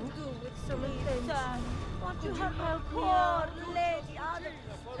liking. Do with some attention. Won't you help me? Poor lady on the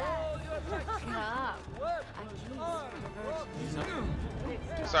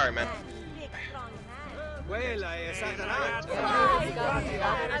Sorry, man. Quella è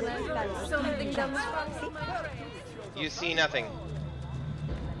Something dumb. You see nothing.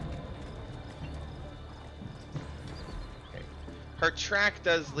 Okay. Her track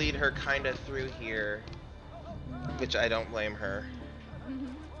does lead her kind of through here, which I don't blame her.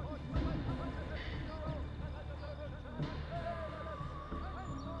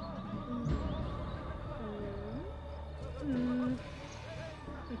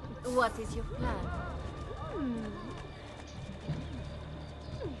 What is your plan?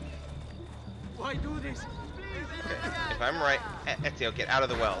 Why do this? Okay. If I'm right, Ezio, get out of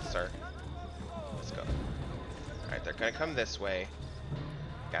the well, sir. Let's go. Alright, they're gonna come this way.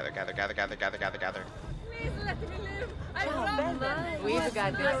 Gather, gather, gather, gather, gather, gather, gather. Please let me live. I promise. We've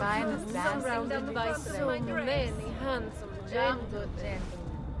got the finest dancing Surrounded by so many handsome gentlemen.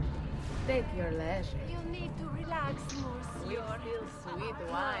 Take your leisure. You need to relax more, We senor. feel sweet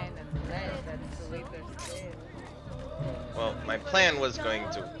wine and flesh that's sweeter still. Well, my plan was going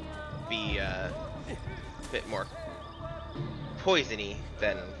to be a bit more poisony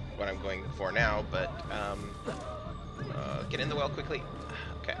than what I'm going for now, but get in the well quickly.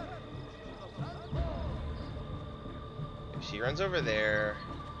 Okay. If she runs over there,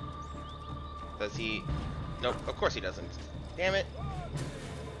 does he? Nope, of course he doesn't. Damn it.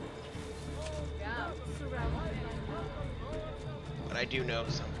 But I do know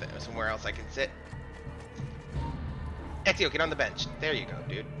something, somewhere else I can sit. Ezio, get on the bench. There you go,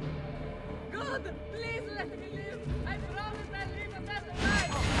 dude. Good. Please let me live. I promise I'll live a better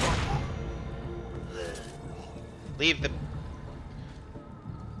life. Leave the...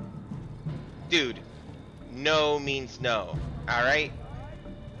 Dude, no means no, alright?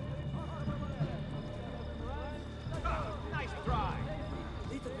 Nice try.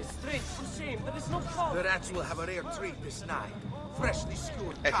 Little restraint for shame. There is no fault. The rats will have a rare treat this night. Freshly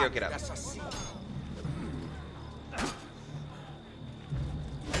skewered Ezio, get up. assassino.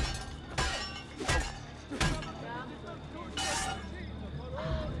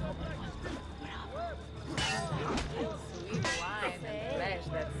 Sweet wine and flesh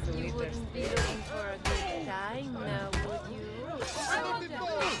that's You sweeter wouldn't be still. looking for a good time now, would you?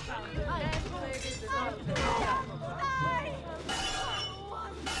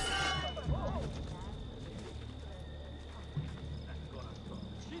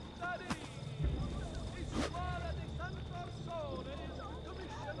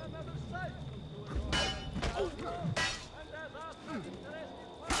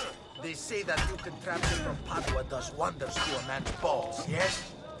 They say that new contraption from Padua does wonders to a man's balls,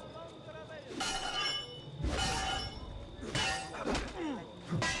 yes?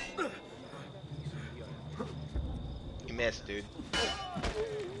 You missed, dude.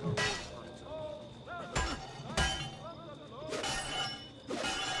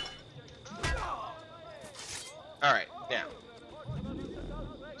 Alright, now.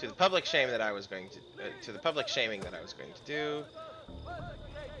 To the public shame that I was going to the public shaming that I was going to do.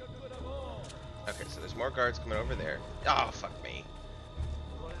 Okay, so there's more guards coming over there. Oh, fuck me.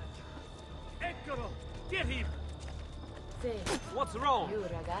 Eccolo! Get him! Say, What's wrong? You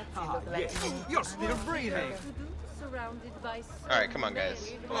ragazzi look like Yes, you're still breathing. surrounded by so Alright, come on,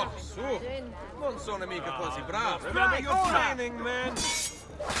 guys. Oh, su. gentlemen. Non sono mica così bravo. Remember your training, man.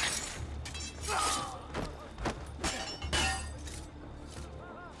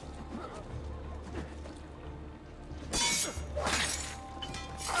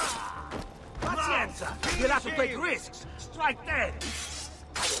 Pazienza! You'll have to take risks. Strike dead.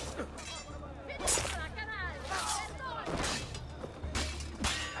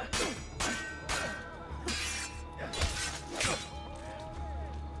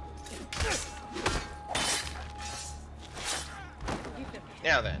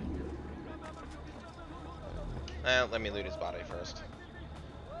 Now then. Well, let me loot his body first.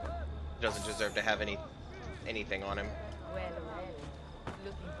 He doesn't deserve to have anything on him. Well,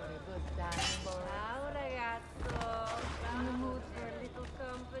 looking for a good time, boy. Ciao, ragazzo. In the mood for a little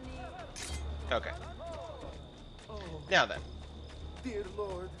company? Okay. Oh, Now then. dear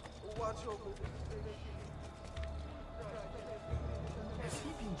Lord, watch over this. Has he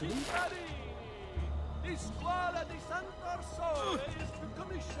been doing? The Squadra di Sant'Orso is to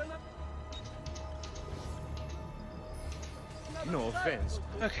commission No offense.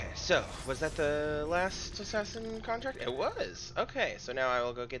 Okay, so was that the last assassin contract? It was. Okay, so now I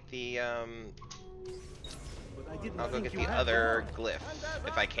will go get the I'll go get the other glyph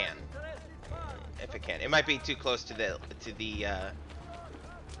if I can. If I can. It might be too close to the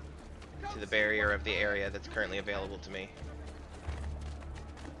barrier of the area that's currently available to me.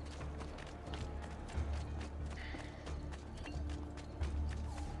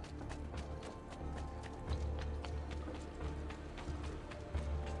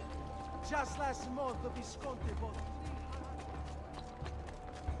 just last month the Visconti bought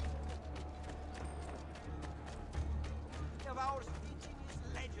of our teaching is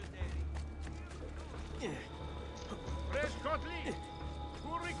legendary. Prescott,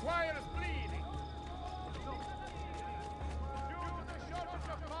 who requires bleeding?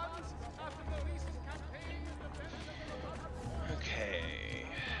 Okay.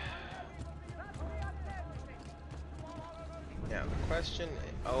 Now the question.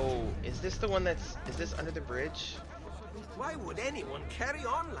 Oh, is this the one that's? Is this under the bridge? Why would anyone carry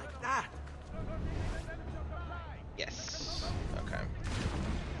on like that? Yes. Okay.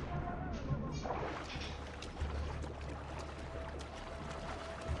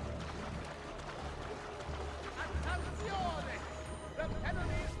 The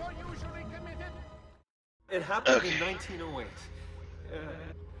penalties for usually committed. It happened Okay. in 1908.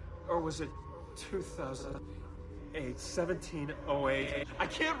 Or was it 2008? 1708? I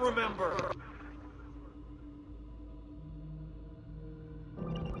can't remember.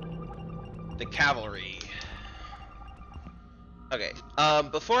 The cavalry. Okay.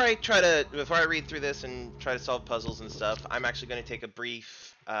 Before I read through this and try to solve puzzles and stuff, I'm actually going to take a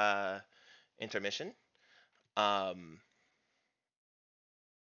brief intermission.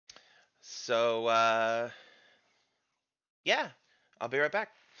 Yeah, I'll be right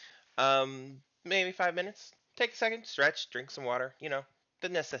back. Maybe 5 minutes. Take a second, stretch, drink some water. You know, the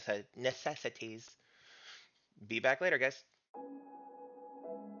necessities. Be back later, guys.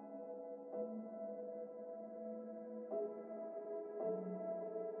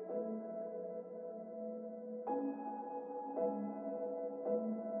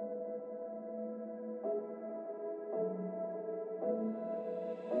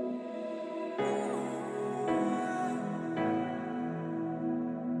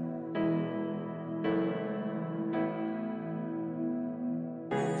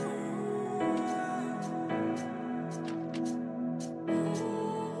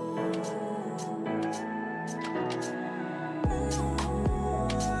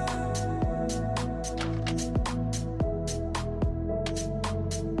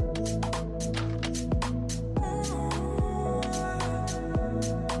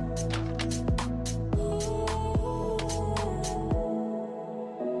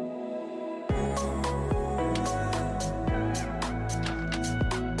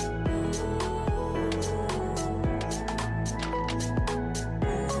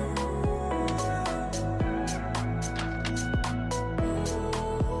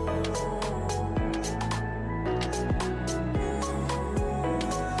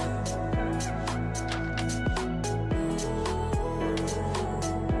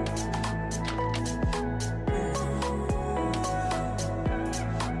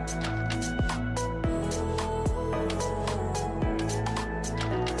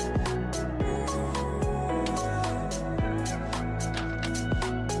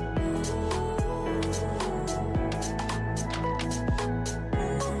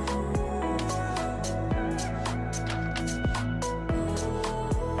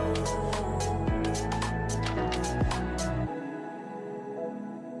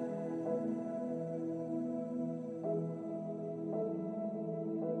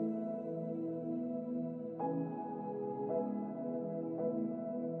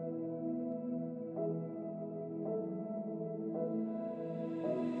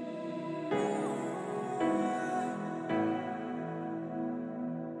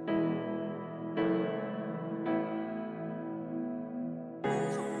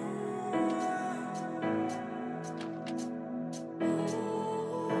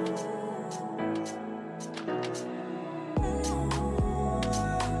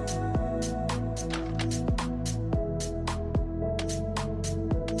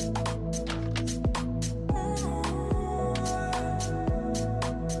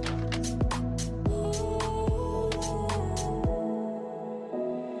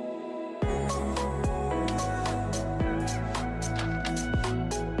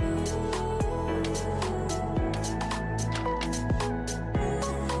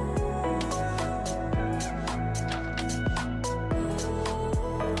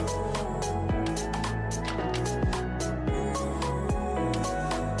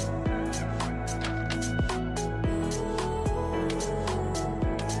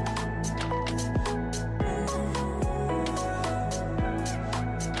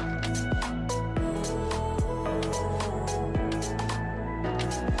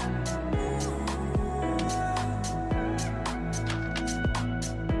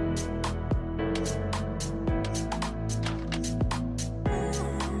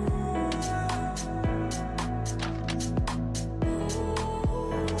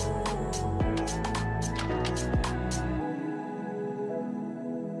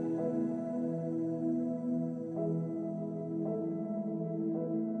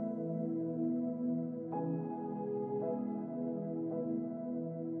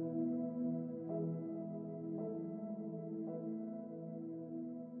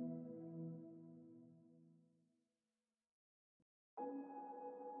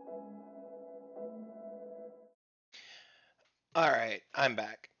 All right, I'm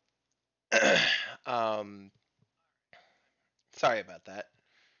back. um, sorry about that.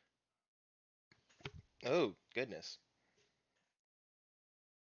 Oh goodness.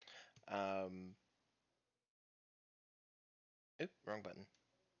 Um, oop, wrong button.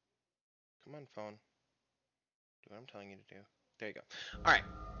 Come on, phone. Do what I'm telling you to do. There you go. All right.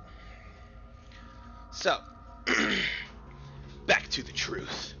 So, back to the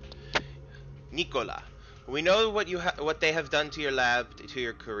truth. Nicola, we know what they have done to your lab, to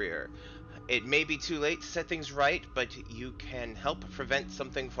your career. It may be too late to set things right, but you can help prevent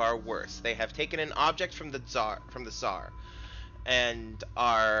something far worse. They have taken an object from the Tsar, and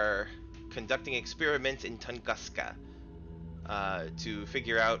are conducting experiments in Tunguska to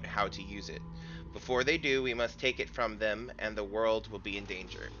figure out how to use it. Before they do, we must take it from them, and the world will be in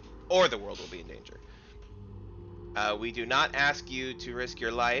danger. Or the world will be in danger. We do not ask you to risk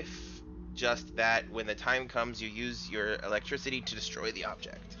your life, just that when the time comes, you use your electricity to destroy the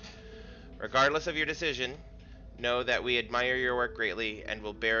object. Regardless of your decision, know that we admire your work greatly and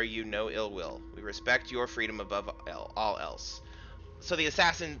will bear you no ill will. We respect your freedom above all else. So the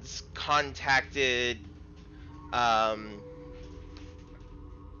assassins contacted um,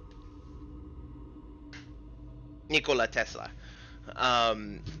 Nikola Tesla,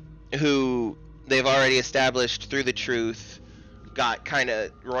 um, who they've already established through the truth got kind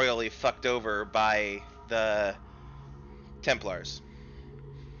of royally fucked over by the Templars,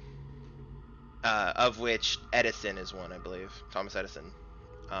 of which Edison is one, I believe, Thomas Edison.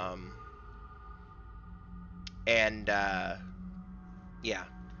 Um, and yeah,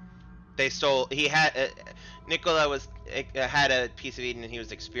 they stole. He had Nikola was had a piece of Eden, and he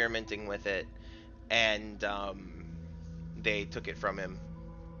was experimenting with it, and they took it from him,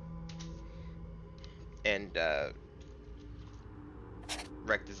 and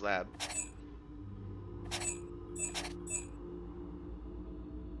wrecked his lab.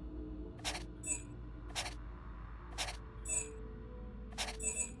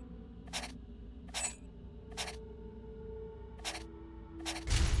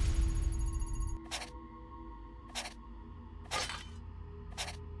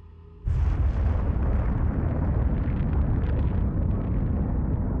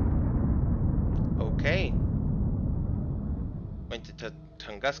 Okay. Went to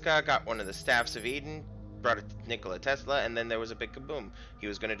Tunguska, got one of the staffs of Eden, brought it to Nikola Tesla, and then there was a big kaboom. He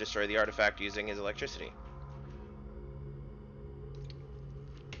was going to destroy the artifact using his electricity.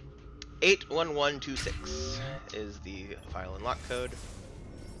 81126 is the file unlock code.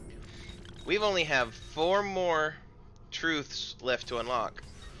 We've only have 4 more truths left to unlock,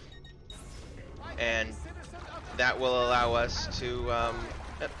 and that will allow us to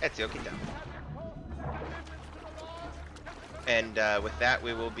Ezio, keep down. And with that,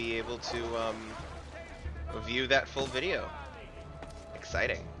 we will be able to view that full video.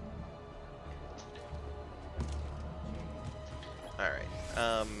 Exciting. Alright.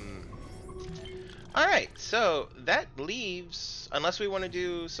 Alright, so that leaves, unless we want to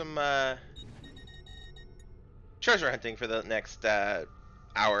do some treasure hunting for the next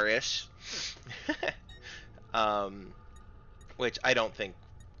hour-ish. Which I don't think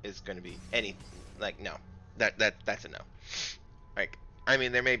is going to be any, like, no. That's a no. Like, I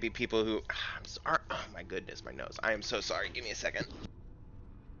mean, there may be people who, I'm sorry, oh my goodness, my nose. I am so sorry. Give me a second.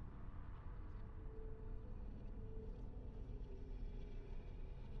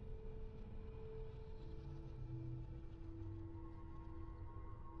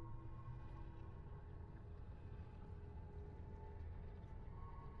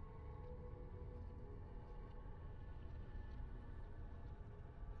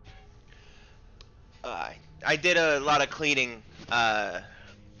 I did a lot of cleaning,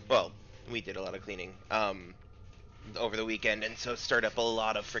 well, we did a lot of cleaning, over the weekend, and so stirred up a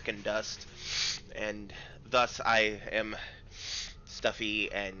lot of freaking dust, and thus I am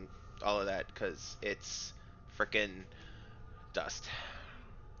stuffy and all of that, because it's freaking dust.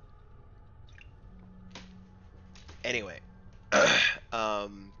 Anyway,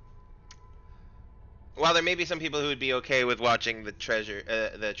 while there may be some people who would be okay with watching the treasure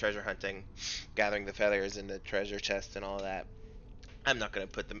hunting, gathering the feathers in the treasure chest and all of that, I'm not going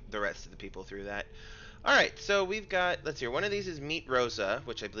to put the rest of the people through that. Alright, so we've got, let's see, one of these is Meet Rosa,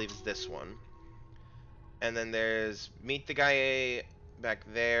 which I believe is this one. And then there's Meet the Guy back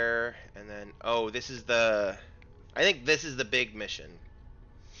there, and then, oh, this is the, I think this is the big mission.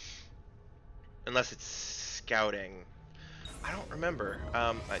 Unless it's scouting. I don't remember.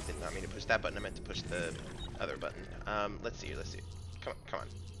 I did not mean to push that button. I meant to push the other button. Let's see. Come on.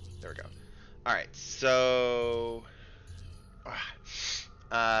 There we go. Alright, so...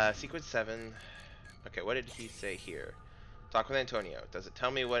 sequence 7. Okay, what did he say here? Talk with Antonio. Does it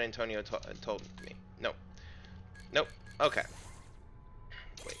tell me what Antonio told me? Nope. Nope. Okay.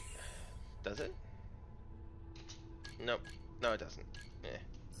 Wait. Does it? Nope. No, it doesn't. Eh.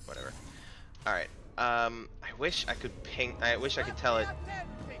 Whatever. Alright. I wish I could ping. I wish I could tell it.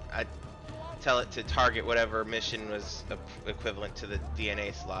 I'd tell it to target whatever mission was equivalent to the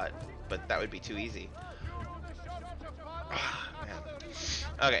DNA slot, but that would be too easy. Man.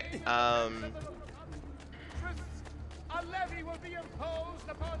 Okay. A levy will be imposed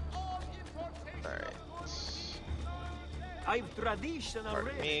upon all importations. Alright. I've traditional.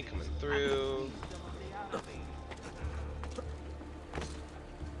 Pardon me, coming through.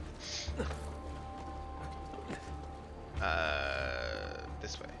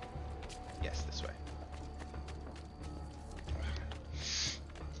 This way. Yes, this way.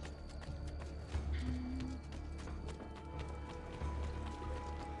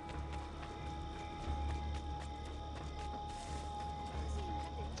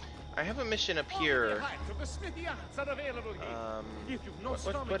 I have a mission up here. What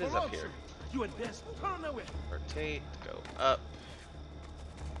is up here? You had best turn away. Rotate, go up.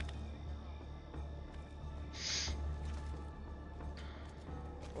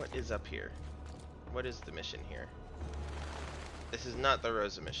 What is up here? What is the mission here? This is not the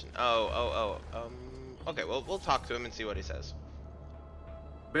Rosa mission. Okay, well, we'll talk to him and see what he says.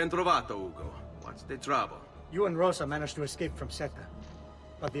 Ben trovato, Ugo. What's the trouble? You and Rosa managed to escape from Seta,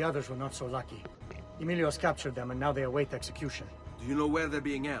 but the others were not so lucky. Emilio's captured them and now they await execution. Do you know where they're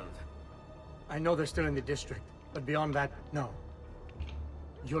being held? I know they're still in the district, but beyond that, no.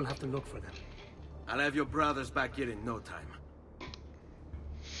 You'll have to look for them. I'll have your brothers back here in no time.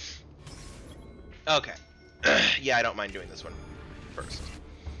 Okay. Yeah, I don't mind doing this one first.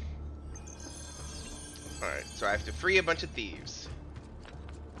 Alright, so I have to free a bunch of thieves.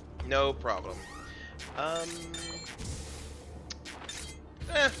 No problem.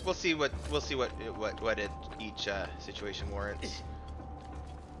 We'll see what each situation warrants.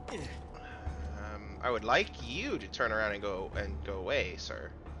 I would like you to turn around and go away, sir.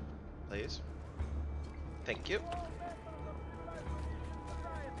 Please. Thank you.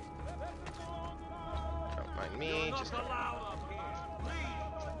 Don't mind me, just go.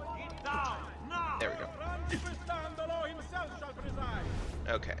 There we go.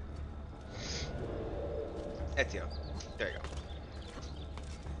 Okay. Ezio. There you go.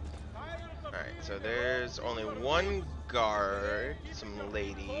 Alright, so there's only one guard, some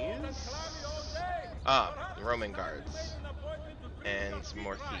ladies. Roman guards. And some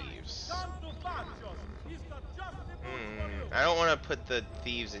more thieves. I don't want to put the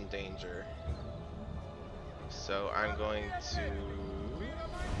thieves in danger. So I'm going to...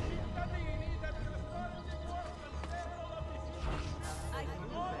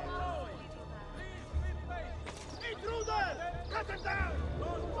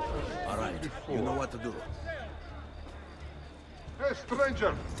 Alright, you know what to do. Hey,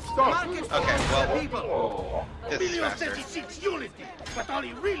 stranger! Stop! Okay, well, this is faster. Says he seeks unity, but all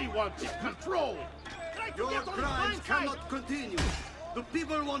he really wants is control. Your crimes cannot continue. The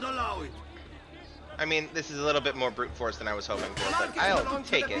people won't allow it. I mean, this is a little bit more brute force than I was hoping for, but I'll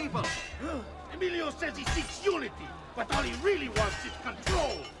take it. Emilio says he seeks unity, but all he really wants is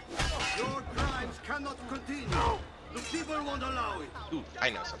control. Your crimes cannot continue. The people won't allow it. Ooh, I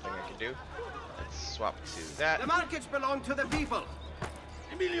know something I can do. Let's swap to that. The markets belong to the people.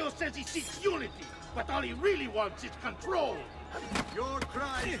 Emilio says he seeks unity, but all he really wants is control. Your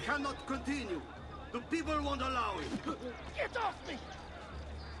crimes cannot continue. The people won't allow it. Get off me!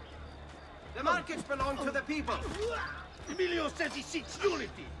 The markets belong to the people. Emilio says he seeks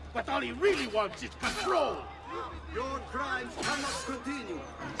unity, but all he really wants is control. Your crimes cannot continue.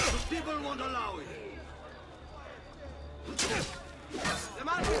 The people won't allow it. The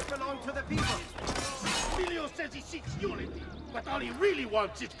markets belong to the people. Emilio says he seeks unity, but all he really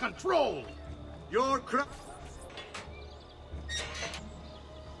wants is control. Your crime.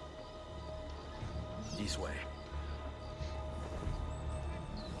 This way.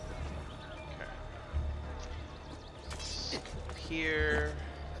 Here.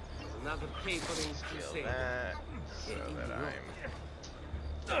 Another papering Kill that so that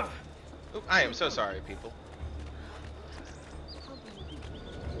I'm... Oop, I am so sorry, people.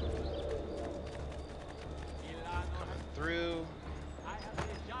 Coming through. I have the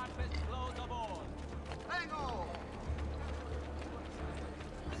sharpest blows of all. Hang on!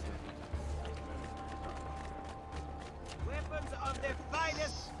 Weapons of the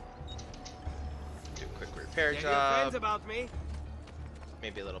finest. Do a quick repair Tell your job. friends about me.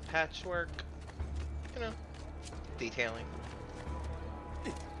 Maybe a little patchwork. You know, detailing.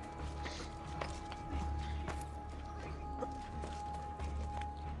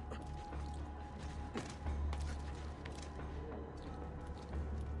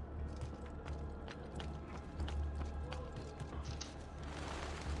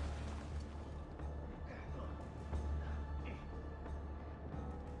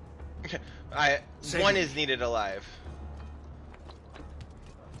 One is needed alive.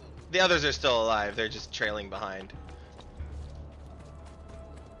 The others are still alive. They're just trailing behind.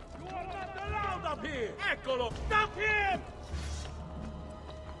 You are not allowed up here! Eccolo! Stop him!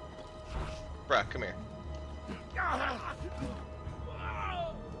 Bruh, come here.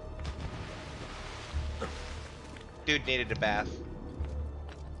 Dude needed a bath.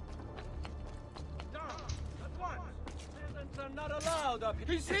 Peasants are not allowed up here.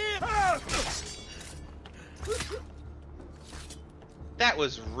 He's here! That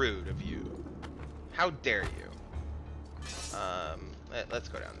was rude of you. How dare you? Let's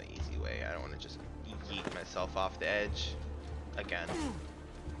go down the easy way. I don't want to just yeet myself off the edge again.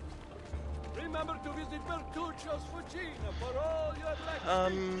 Remember to visit Bertuccio's Fucina for all your lectures.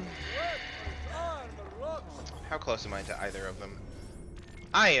 Weapons, armor, rocks. How close am I to either of them?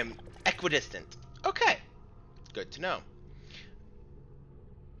 I am equidistant. Okay. Good to know.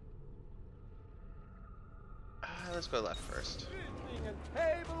 Let's go left first.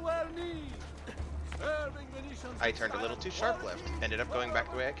 I turned a little too sharp left. Ended up going back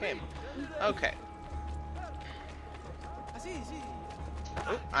the way I came. Okay.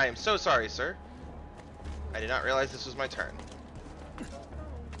 Oh, I am so sorry, sir. I did not realize this was my turn.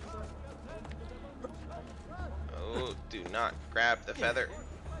 Oh, do not grab the feather.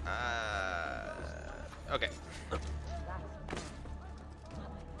 Okay.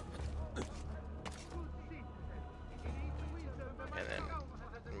 And then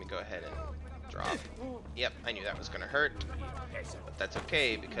let me go ahead and drop. Yep, I knew that was gonna hurt, but that's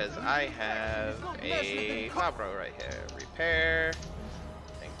okay because I have a Fabro right here. Repair.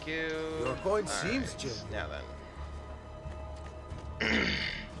 Thank you. Your point seems just. Now then.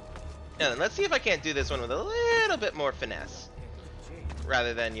 Now then, let's see if I can't do this one with a little bit more finesse,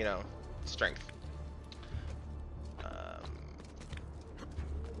 rather than, you know, strength.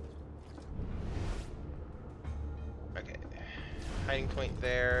 Okay, hiding point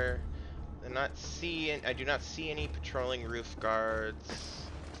there. I do not see any patrolling roof guards.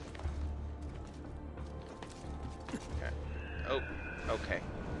 Okay. Oh, okay.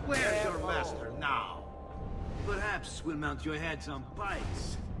 Where's your master now? Perhaps we'll mount your heads on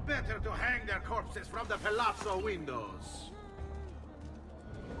pikes. Better to hang their corpses from the palazzo windows.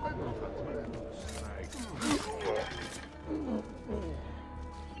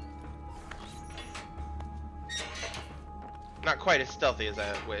 Not quite as stealthy as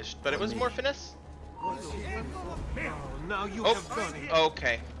I wished, but it was more finesse. Now you have done it.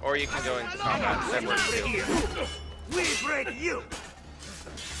 Okay. Or you can go into combat. That works too. We break you.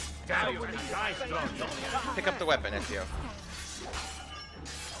 Pick up the weapon, Ezio.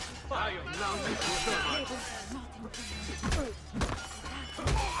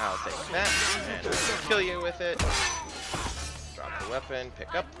 I'll take that, and I'll kill you with it. Drop the weapon,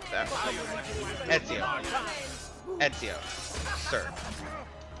 pick up that weapon. Ezio. Ezio. Sir.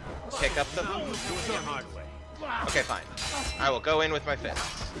 Pick up the... Okay, fine. I will go in with my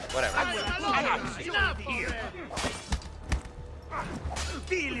fists. Whatever.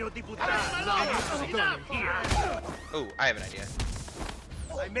 Ooh, I have an idea.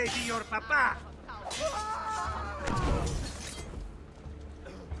 I may be your papa.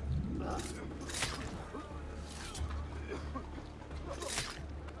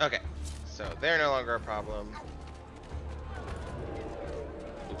 Okay, so they're no longer a problem.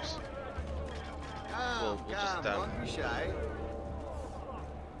 Oops. We'll just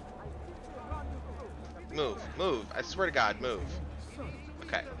move. I swear to God, move.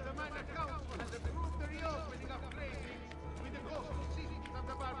 Okay.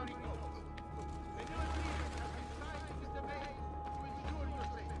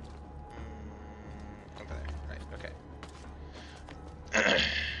 Over there. Right. Okay.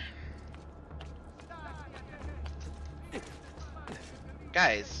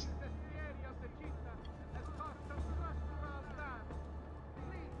 Guys.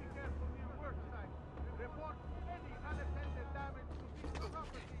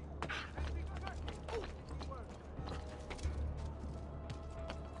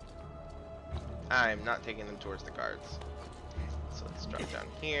 I'm not taking them towards the guards. So let's drop down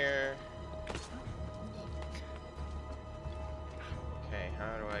here. Okay,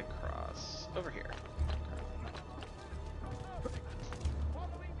 how do I cross? Over here.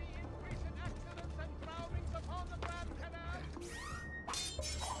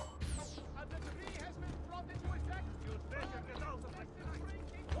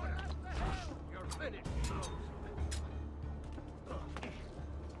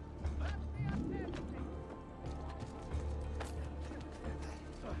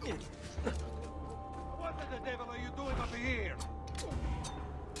 What the devil are you doing up here?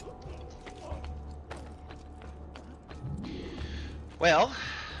 Well,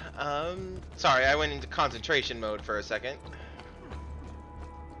 sorry, I went into concentration mode for a second.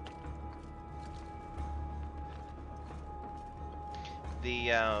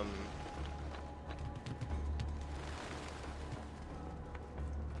 The,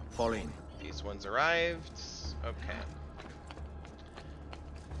 Fall in. these ones arrived. Okay.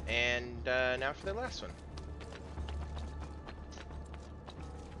 And, now for the last one.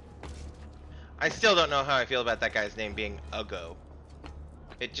 I still don't know how I feel about that guy's name being Ugo.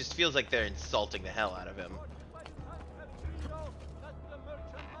 It just feels like they're insulting the hell out of him.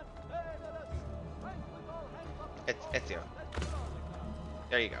 Ezio.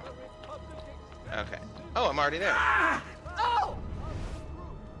 There you go. Okay. Oh, I'm already there. Oh!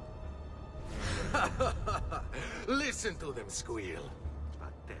 Listen to them squeal.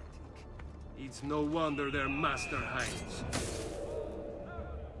 Pathetic. It's no wonder their master hides.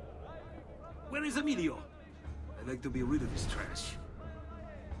 Where is Emilio? I'd like to be rid of this trash.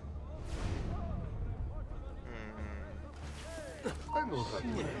 I know that.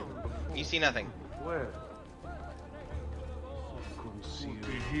 You see nothing. Where? Concealed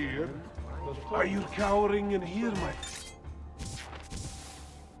here? Are you cowering in here, my...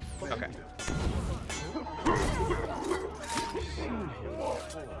 Okay.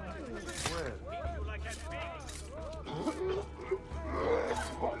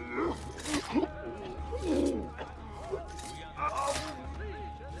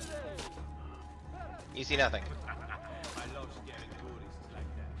 You see nothing. I love scaring tourists like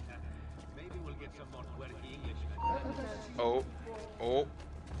that. Maybe we'll get some more quirky English. Oh. Oh.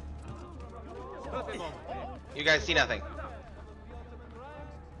 You guys see nothing.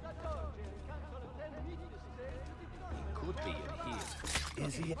 Could be in here.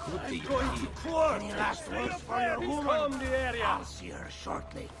 Is he? Could be Going in to here. court. Any last words for your woman? Calm the area. I'll see her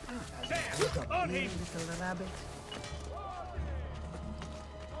shortly. On him. Little rabbit.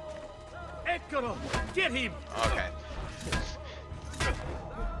 Eccolo! Get him! Okay.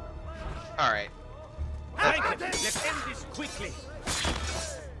 Alright. Let's end this quickly.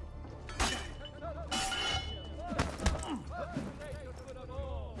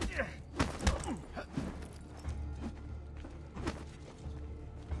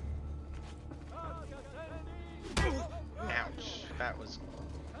 Ouch. That was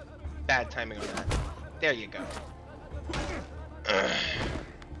bad timing on that. There you go.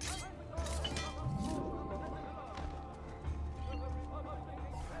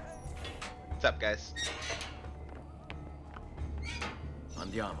 What's up, guys?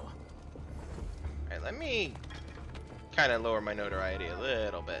 Andiamo. Alright, let me kind of lower my notoriety a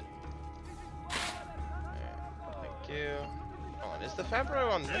little bit. Thank you. Oh, and is the Fabro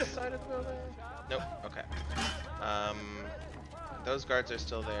on this side of the building? Nope. Okay. Those guards are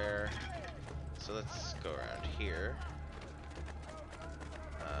still there. So let's go around here.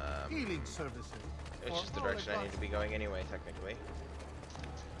 Healing services. It's just the direction I need to be going anyway, technically.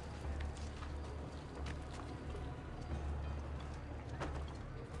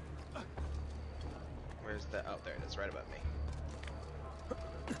 Where's the... Oh, there it is, right above me.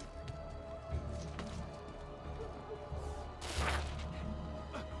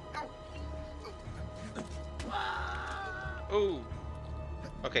 Ooh!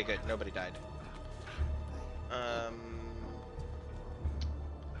 Okay, good. Nobody died.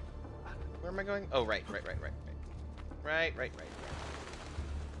 Where am I going? Oh, right. Right.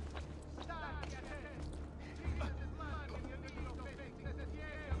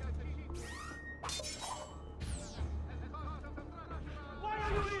 Why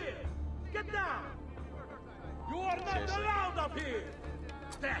are you here? Get down! You are not Seriously? allowed up here!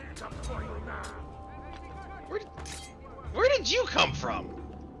 That's up for you now! Where did you come from?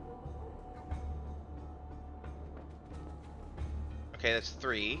 Okay, that's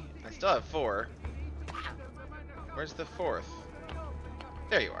 3. I still have 4. Where's the 4th?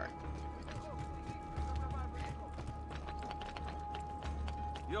 There you are.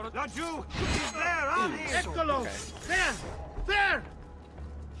 You're not you! He's there! On him! Eccolo! Okay. There! There!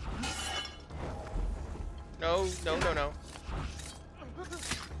 No.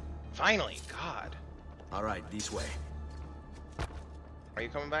 Finally, God. All right, this way. Are you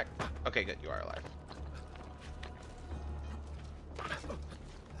coming back? Okay, good. You are alive.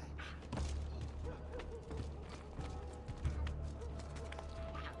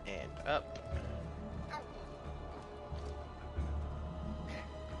 And up.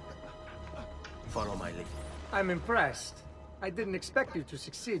 Follow my lead. I'm impressed. I didn't expect you to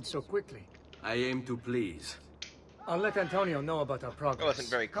succeed so quickly. I aim to please. I'll let Antonio know about our progress. It wasn't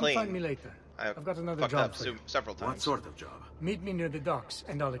very Come clean. find me later. I've got another fucked job up for you. several times. What sort of job? Meet me near the docks,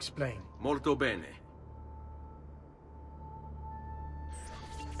 and I'll explain. Molto bene.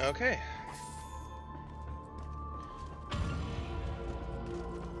 Okay.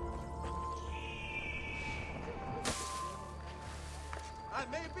 I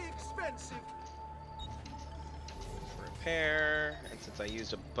may be expensive. Repair, and since I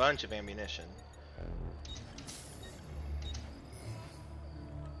used a bunch of ammunition.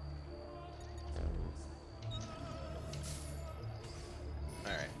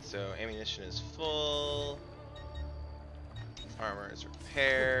 Alright, so ammunition is full. Armor is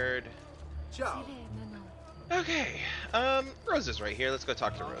repaired. Ciao. Okay, Rosa's right here. Let's go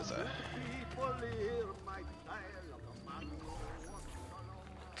talk to Rosa.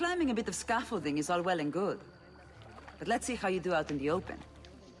 Climbing a bit of scaffolding is all well and good. But let's see how you do out in the open.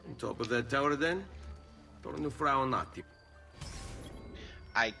 On top of that tower then? Torno fra un attimo.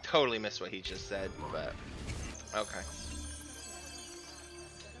 I totally missed what he just said, but okay.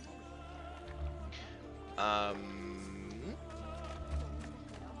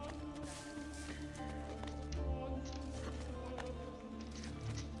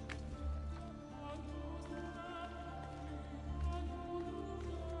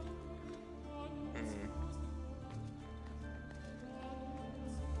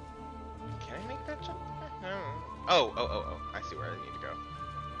 Can I make that jump? No. Oh, I see where I need to go.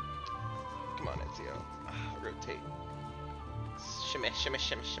 Come on, Ezio. Rotate. Shimmy, shimmy,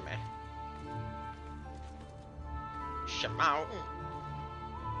 shimmy, shimmy. Shimmy.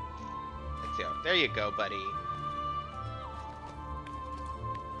 Ezio, there you go, buddy.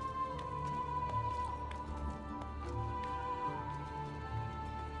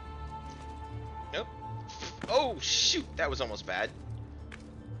 Nope. Oh, shoot, that was almost bad.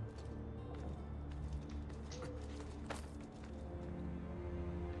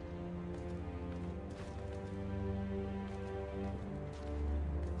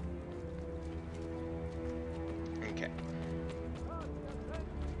 Okay.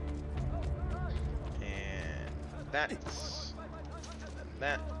 And that, and then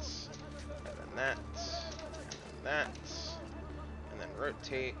that, and then that, and then that, and then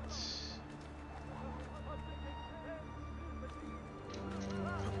rotate.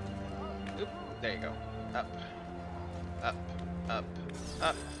 Oop, there you go. Up, up, up,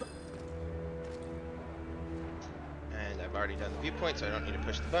 up. And I've already done the viewpoint, so I don't need to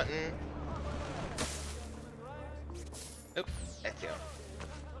push the button. Oop, Ezio.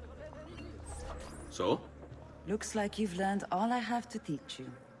 So? Looks like you've learned all I have to teach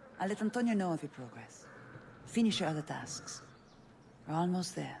you. I'll let Antonio know of your progress. Finish your other tasks. We're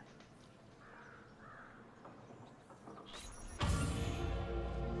almost there.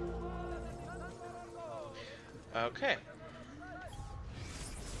 Okay.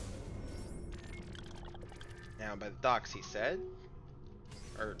 Now by the docks, he said.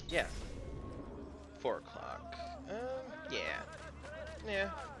 Or, yeah. 4 o'clock. Yeah. Yeah.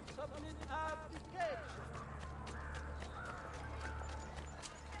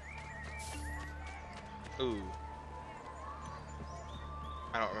 Ooh.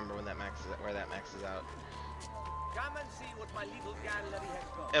 I don't remember when that maxes where that maxes out. Come and see what my little gallery has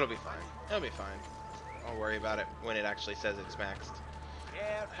got. It'll be fine. It'll be fine. I'll worry about it when it actually says it's maxed.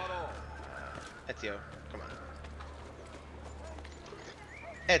 Care for all. Ezio, come on.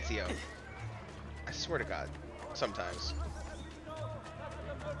 Ezio. I swear to God. Sometimes.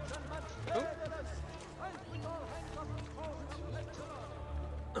 Ooh.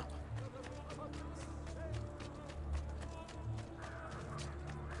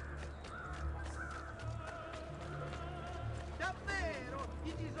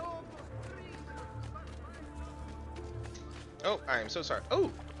 Oh, I am so sorry.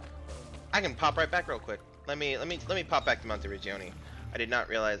 Oh, I can pop right back real quick. Let me pop back to Monteregione. I did not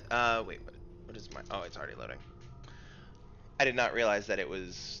realize. Wait, what is my? Oh, it's already loading. I did not realize that there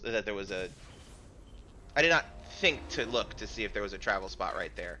was a. I did not think to look to see if there was a travel spot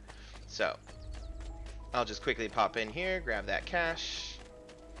right there. So I'll just quickly pop in here, grab that cash.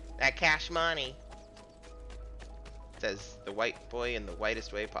 That cash money. It says the white boy in the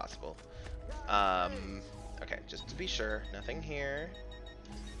whitest way possible. Okay, just to be sure, nothing here.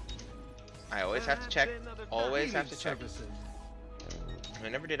 I always have to check. Always have to check. I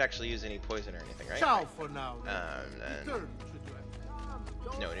never did actually use any poison or anything, right? Ciao for now. And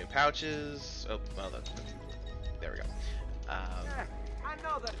no new pouches. Oh, well, there we go.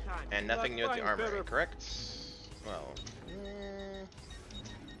 And nothing new at the armory, correct? Well,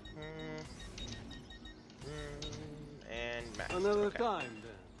 and max. Another okay. time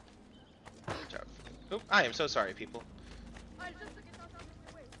then. Watch out Oh, I am so sorry, people. I'll just get out of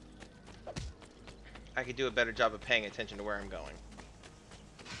the way. I could do a better job of paying attention to where I'm going.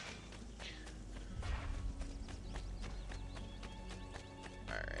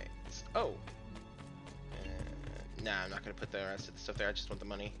 Alright. Oh! Nah, I'm not gonna put the rest of the stuff there. I just want the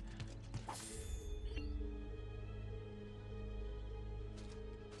money.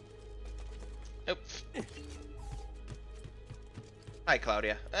 Nope. Hi,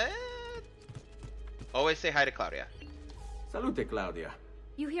 Claudia. Always say hi to Claudia. Salute, Claudia.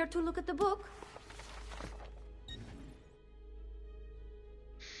 You here to look at the book?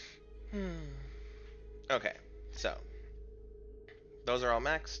 Okay, so those are all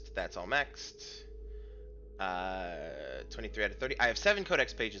maxed. That's all maxed. 23 out of 30. I have 7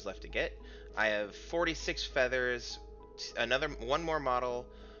 codex pages left to get. I have 46 feathers, one more model,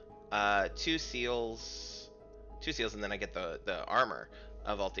 2 seals, and then I get the armor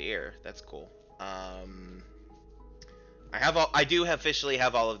of Altair. That's cool. I do officially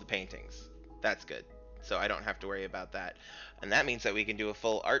have all of the paintings. That's good. So I don't have to worry about that. And that means that we can do a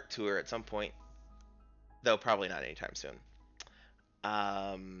full art tour at some point. Though probably not anytime soon.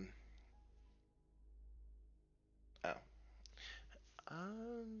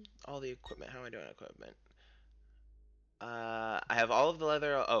 All the equipment. How am I doing on equipment? I have all of the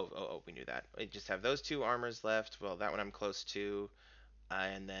leather. Oh, we knew that. I just have those 2 armors left. Well, that one I'm close to.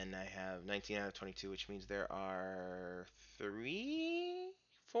 And then I have 19 out of 22, which means there are 3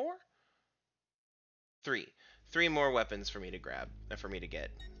 more weapons for me to grab, for me to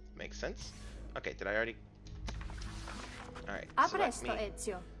get. Makes sense. Okay, did I already? All right. A presto,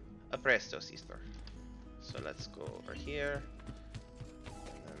 Ezio. A presto, sister. So let's go over here.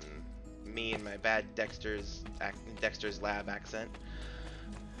 And then me and my bad Dexter's lab accent.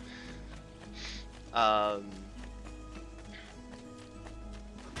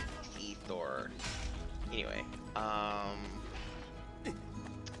 Thor. Anyway, all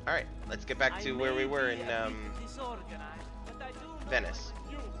right, let's get back to where we were in Venice.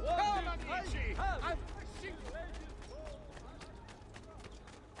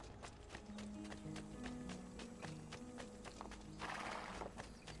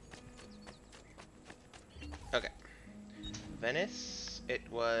 Okay, Venice. It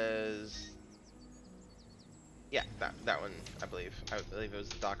was. Yeah, that one, I believe. I believe it was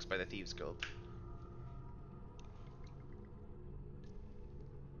the docks by the Thieves Guild.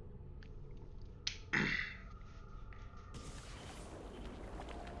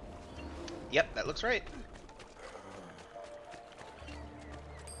 Yep, that looks right.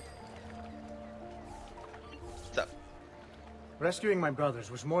 What's up? Rescuing my brothers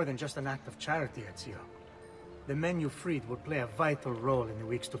was more than just an act of charity, Ezio. The men you freed will play a vital role in the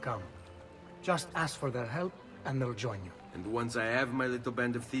weeks to come. Just ask for their help, and they'll join you. And once I have my little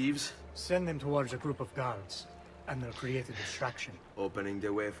band of thieves? Send them towards a group of guards, and they'll create a distraction. Opening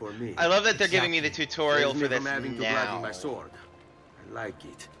the way for me. I love that they're giving me the tutorial for this from having to now. my sword. I like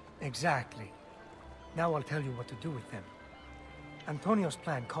it. Exactly. Now I'll tell you what to do with them. Antonio's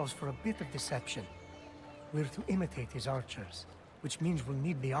plan calls for a bit of deception. We're to imitate his archers, which means we'll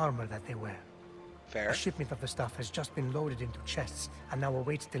need the armor that they wear. Fair. A shipment of the stuff has just been loaded into chests, and now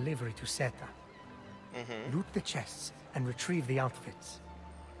awaits delivery to Seta. Loot the chests and retrieve the outfits.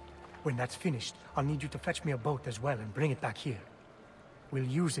 When that's finished, I'll need you to fetch me a boat as well and bring it back here. We'll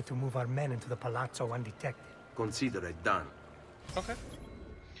use it to move our men into the palazzo undetected. Consider it done. Okay.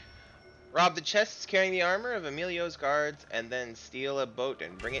 Rob the chests carrying the armor of Emilio's guards, and then steal a boat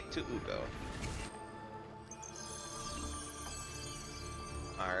and bring it to Ugo.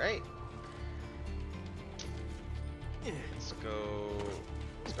 Alright. Let's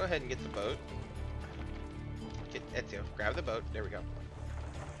go ahead and get the boat. Get Ezio, grab the boat. There we go.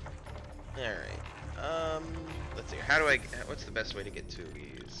 Alright. Let's see. What's the best way to get to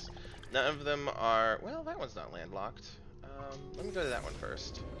these? None of them are, well, that one's not landlocked. Let me go to that one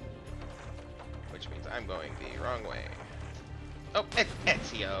first. Which means I'm going the wrong way. Oh,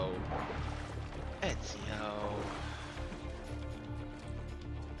 Ezio. Ezio.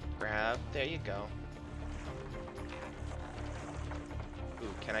 Grab, there you go.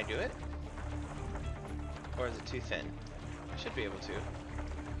 Ooh, can I do it? Or is it too thin? I should be able to.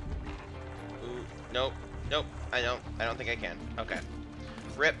 Ooh, nope, nope, I don't think I can. Okay.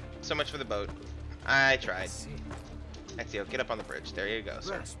 Rip, so much for the boat. I tried. Ezio, get up on the bridge. There you go,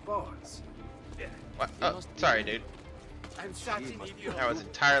 sir. What? Oh, sorry, dude. I'm such an idiot. That was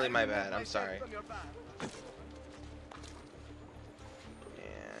entirely my bad. I'm sorry. And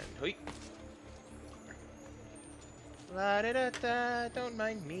hoi. La da da da, don't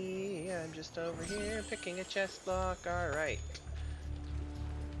mind me. I'm just over here picking a chest block. Alright.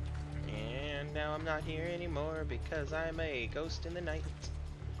 And now now I'm not here anymore because I'm a ghost in the night.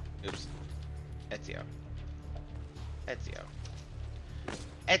 Oops. Ezio. Ezio.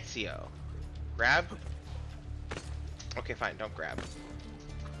 Ezio. Grab? Okay, fine, don't grab.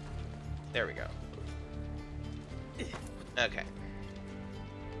 There we go. Okay.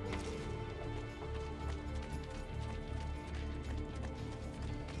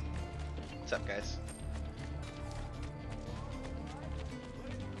 What's up, guys?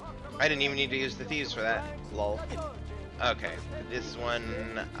 I didn't even need to use the thieves for that. Lol. Okay, this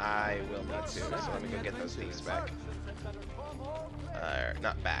one I will need to, so let me go get those thieves back.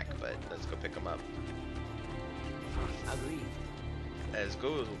 Not back, but let's go pick them up. Agreed. Let's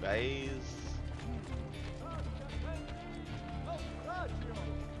go, guys.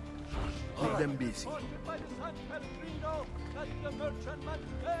 Keep them busy. That the merchantman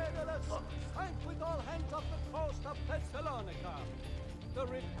Daedalus sank with all hands off the coast of Thessalonica. The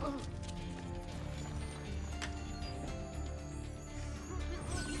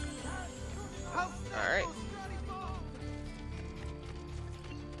Alright.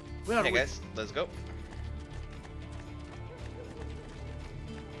 Hey guys, let's go.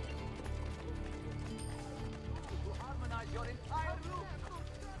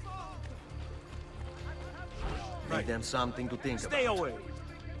 Give them something to think Stay about. away.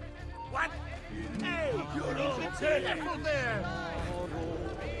 What? Hey, you don't say careful there.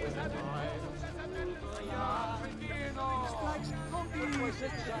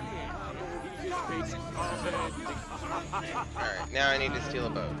 Alright, now I need to steal a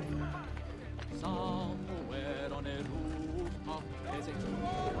boat.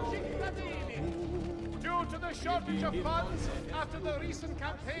 Due to the shortage of funds after the recent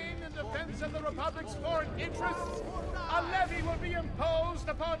campaign in defense of the Republic's foreign interests, a levy will be imposed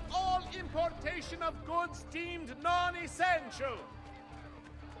upon all importation of goods deemed non-essential.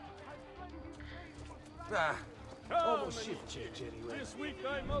 Almost shift change anyway. This week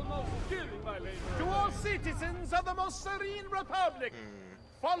I'm almost killing my labor. To all citizens of the most serene republic,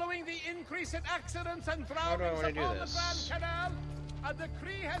 following the increase in accidents and drownings wanna do upon the this? Grand Canal, a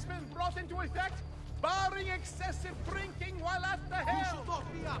decree has been brought into effect barring excessive drinking while at the helm.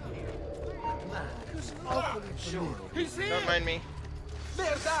 He's here. Don't mind me.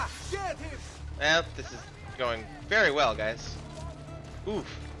 Merda! Get him! Well, this is going very well, guys. Oof.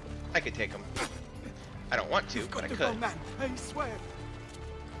 I could take him. I don't want to, but I could. Man, I swear.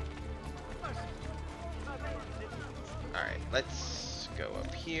 Alright, let's go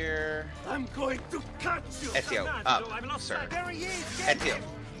up here. I'm going to cut you. Ezio, up, sir. There he is. Ezio.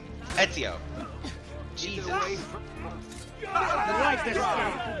 Ezio. Jesus.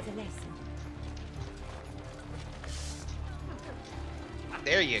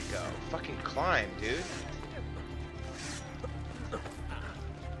 There you go. Fucking climb, dude.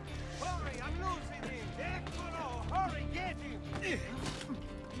 Hurry, I'm losing him. Hurry, get him.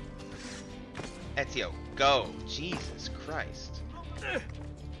 Ezio, go. Jesus Christ.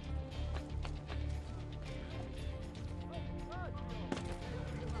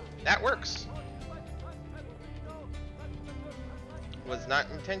 That works. Was not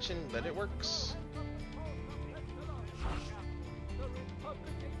intention, but it works.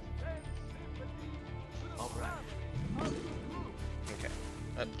 Okay.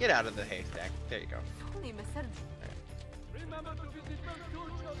 Get out of the haystack. There you go.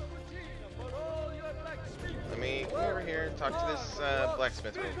 Let me go over here and talk to this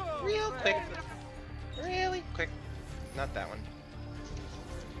blacksmith real quick. Really quick. Not that one.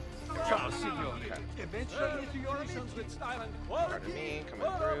 Ciao, signore. Eventually to your sons with style and quality. Pardon me,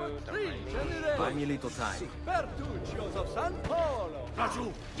 coming through. Don't mind me. Buy me a little time. Bertuccios of San Polo.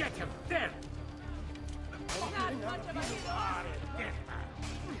 Raju, get him. There.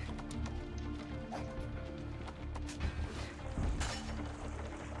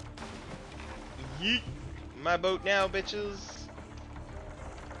 Yeet. My boat now, bitches.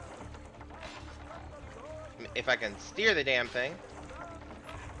 If I can steer the damn thing.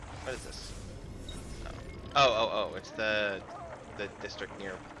 What is this? Oh, it's the district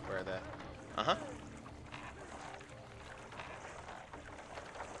near where the... Uh-huh.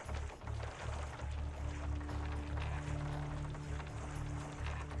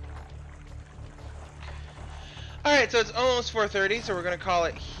 Alright, so it's almost 4:30, so we're gonna call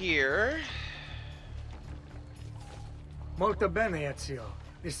it here. Molto bene, Ezio.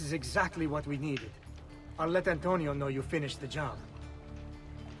 This is exactly what we needed. I'll let Antonio know you finished the job.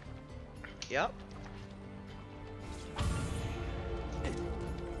 Yep.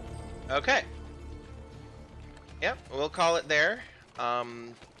 Okay. Yep, we'll call it there. Let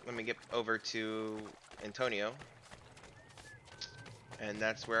me get over to Antonio. And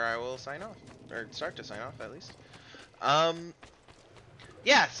that's where I will sign off. or start to sign off at least.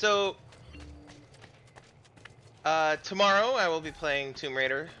 Yeah, so tomorrow I will be playing Tomb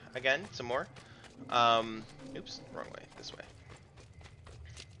Raider again, some more. Oops, wrong way, this way.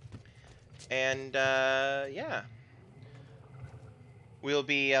 And yeah, we'll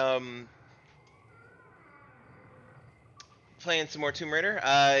be playing some more Tomb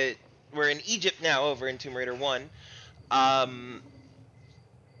Raider. We're in Egypt now, over in Tomb Raider 1. I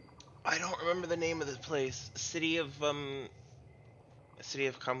don't remember the name of this place. City of Khamun,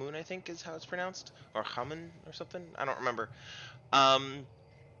 I think is how it's pronounced, or Khamun or something. I don't remember.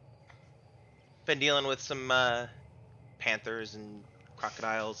 Been dealing with some panthers and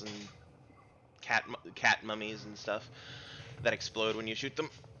crocodiles and cat mummies and stuff that explode when you shoot them.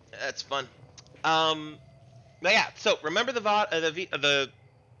 That's fun. But yeah, so remember the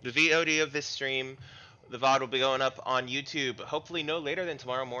VOD of this stream. The VOD will be going up on YouTube, hopefully no later than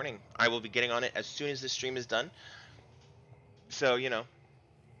tomorrow morning. I will be getting on it as soon as this stream is done. So, you know,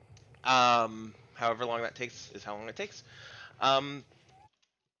 however long that takes is how long it takes.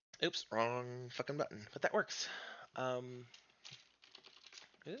 Oops, wrong fucking button, but that works. Ooh.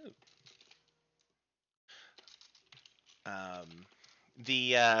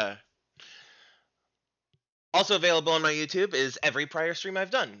 The also available on my YouTube is every prior stream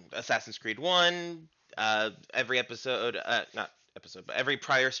I've done. Assassin's Creed 1, every episode, not episode, but every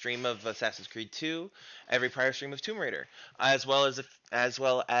prior stream of Assassin's Creed 2, every prior stream of Tomb Raider, as well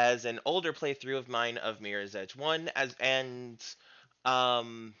as an older playthrough of mine of Mirror's Edge 1,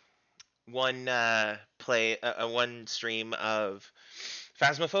 one stream of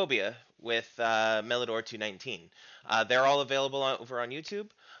Phasmophobia with Melidor 219. They're all available over on YouTube.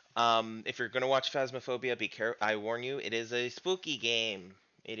 If you're gonna watch Phasmophobia, be careful. I warn you, it is a spooky game.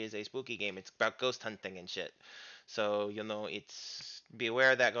 It is a spooky game. It's about ghost hunting and shit. So you'll know be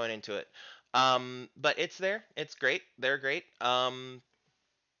aware of that going into it. But it's there. It's great. They're great.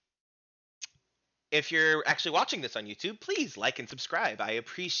 If you're actually watching this on YouTube, please like and subscribe. I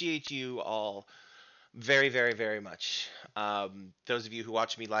appreciate you all very, very, very much. Those of you who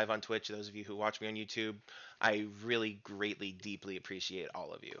watch me live on Twitch, those of you who watch me on YouTube, I really greatly, deeply appreciate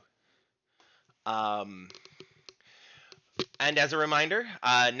all of you. And as a reminder,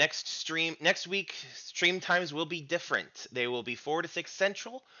 next week, stream times will be different. They will be 4 to 6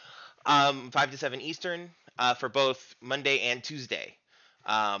 Central, 5 to 7 Eastern, for both Monday and Tuesday.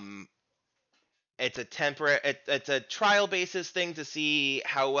 It's a trial basis thing to see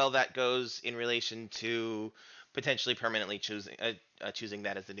how well that goes in relation to potentially permanently choosing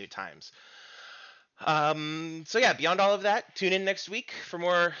that as the new times. So yeah, beyond all of that, tune in next week for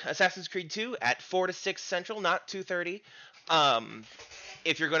more Assassin's Creed 2 at 4 to 6 Central, not 2:30.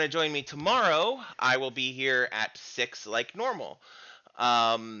 If you're going to join me tomorrow, I will be here at 6 like normal.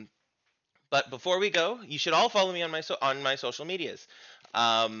 But before we go, you should all follow me on my social medias.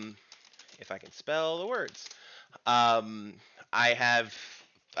 If I can spell the words. I have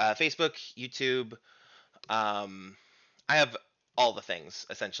Facebook, YouTube. I have all the things,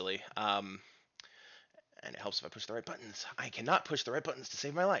 essentially. And it helps if I push the right buttons. I cannot push the right buttons to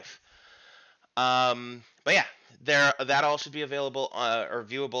save my life. But yeah, that all should be available or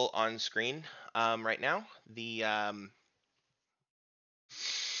viewable on screen right now.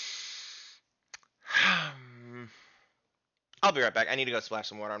 I'll be right back. I need to go splash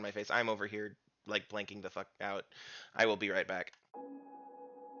some water on my face. I'm over here, like, blanking the fuck out. I will be right back.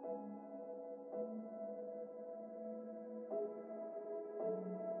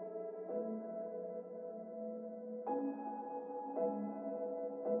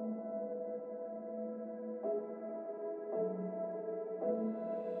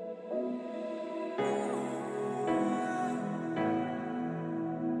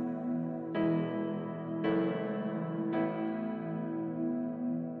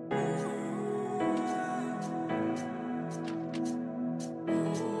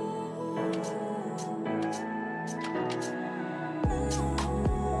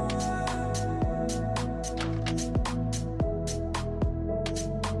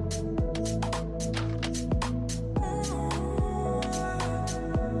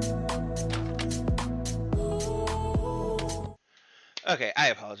 Okay, I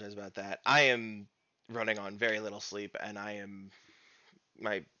apologize about that. I am running on very little sleep, and I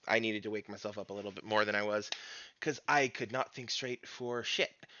needed to wake myself up a little bit more than I was, because I could not think straight for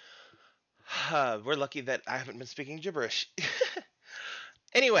shit. We're lucky that I haven't been speaking gibberish.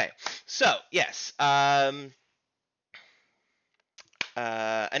 Anyway, so yes, the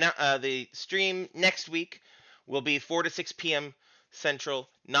stream next week will be 4 to 6 p.m. Central,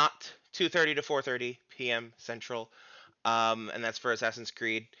 not 2:30 to 4:30 p.m. Central. And that's for Assassin's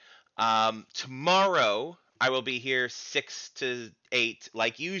Creed. Tomorrow I will be here 6 to 8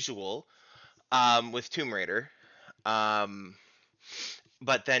 like usual, with Tomb Raider. Um,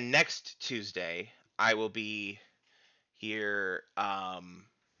 but then next Tuesday I will be here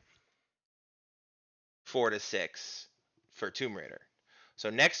 4 to 6 for Tomb Raider. So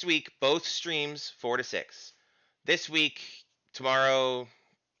next week both streams 4 to 6. This week, tomorrow,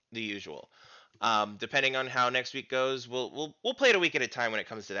 the usual. Depending on how next week goes, we'll play it a week at a time when it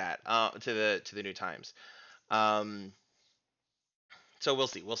comes to that. To the new times. Um, so we'll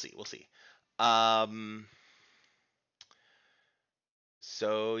see. Um,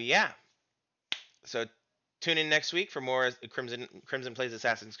 so yeah. So tune in next week for more Crimzon plays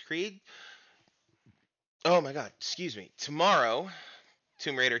Assassin's Creed. Oh my God, excuse me. Tomorrow,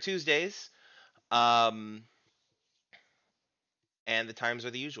 Tomb Raider Tuesdays. Um, and the times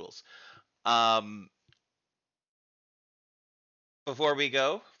are the usuals. Um, Before we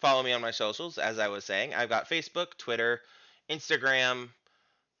go, follow me on my socials. As I was saying, I've got Facebook, Twitter, Instagram,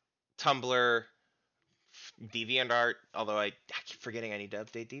 Tumblr, DeviantArt. Although I keep forgetting I need to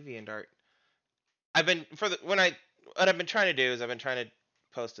update DeviantArt. I've been what I've been trying to do is I've been trying to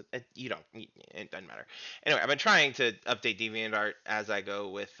post it. It doesn't matter. Anyway, I've been trying to update DeviantArt as I go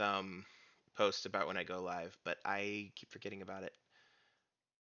with posts about when I go live, but I keep forgetting about it.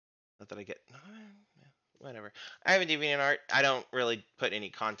 Not that I get whatever. I have a DeviantArt. I don't really put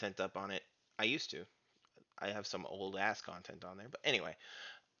any content up on it. I used to. I have some old ass content on there, but anyway,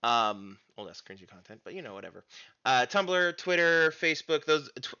 old ass cringy content. But whatever. Tumblr, Twitter, Facebook. Those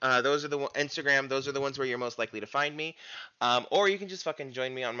are the Instagram. Those are the ones where you're most likely to find me. Or you can just fucking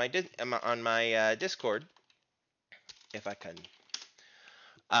join me on my Discord, if I can.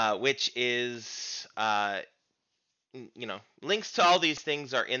 Which is links to all these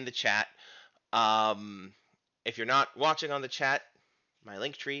things are in the chat. If you're not watching on the chat, my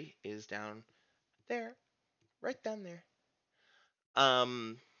link tree is down there, right down there.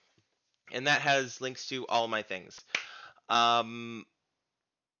 And that has links to all my things. Also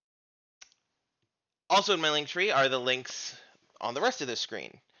in my link tree are the links on the rest of the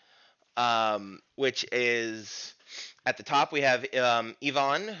screen, which is at the top. We have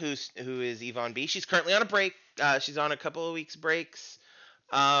Yvonne, who is Yvonne B. She's currently on a break. She's on a couple of weeks breaks.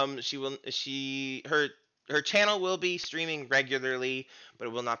 Her channel will be streaming regularly, but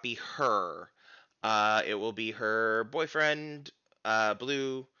it will not be her. It will be her boyfriend,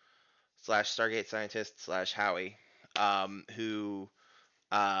 Blue / Stargate Scientist / Howie, who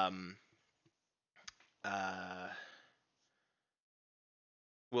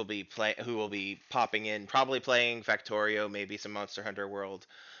will be popping in, probably playing Factorio, maybe some Monster Hunter World.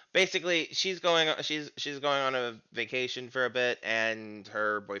 Basically, she's going on a vacation for a bit, and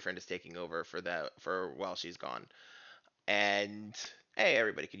her boyfriend is taking over for while she's gone. And hey,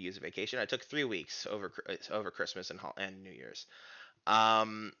 everybody could use a vacation. I took 3 weeks over Christmas and New Year's.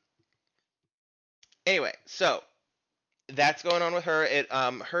 Anyway, so that's going on with her.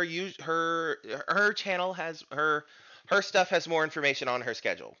 Her channel has her stuff has more information on her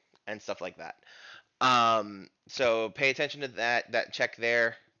schedule and stuff like that. So pay attention to that check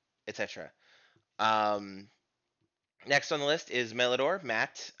there, etc. Next on the list is Melidor,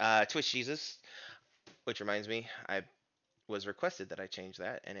 Matt, Twitch Jesus, which reminds me, I was requested that I change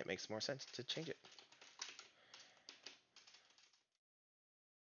that, and it makes more sense to change it.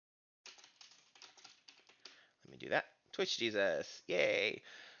 Let me do that. Twitch Jesus, yay!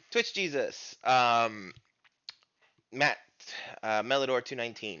 Twitch Jesus, Matt, Melidor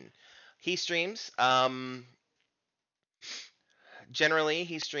 219. He streams. Generally,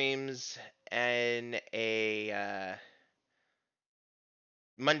 he streams in a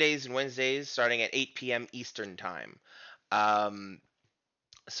Mondays and Wednesdays, starting at 8 p.m. Eastern time.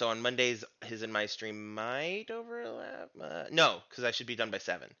 So on Mondays, his and my stream might overlap. No, because I should be done by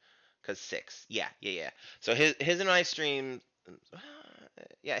 7. Because 6. Yeah. So his and my stream.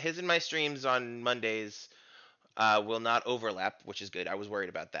 His and my streams on Mondays will not overlap, which is good. I was worried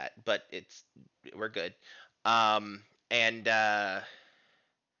about that, but we're good. But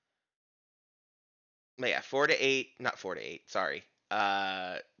yeah, 4 to 8, not 4 to 8. Sorry.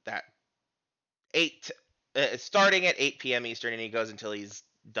 That 8. Starting at 8 p.m. Eastern, and he goes until he's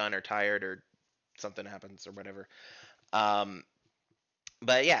done or tired or something happens or whatever.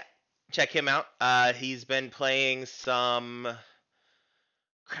 But yeah, check him out. He's been playing some.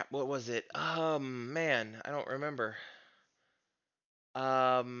 Crap, what was it? Man, I don't remember.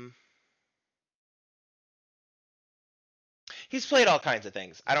 He's played all kinds of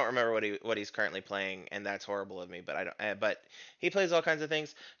things. I don't remember what he's currently playing, and that's horrible of me. But I don't. But he plays all kinds of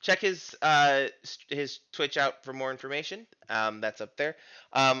things. Check his Twitch out for more information. That's up there.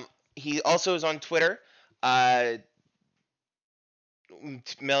 he also is on Twitter. Uh,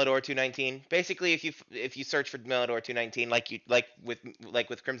 Melidor 219. Basically, if you search for Melidor 219, like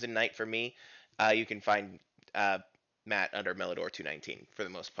with Crimson Knight for me, you can find uh, Matt under Melidor 219 for the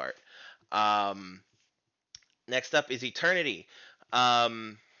most part. Um, Next up is Eternity.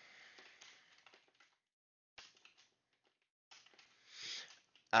 Um,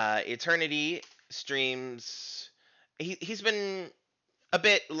 Eternity streams. He's been a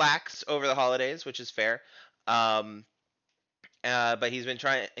bit lax over the holidays, which is fair. Um, but he's been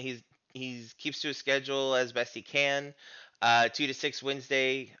trying. He's keeps to his schedule as best he can. 2 to 6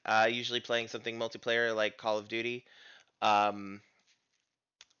 Wednesday, usually playing something multiplayer like Call of Duty. Um,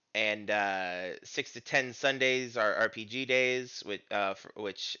 and 6 to 10 Sundays are RPG days,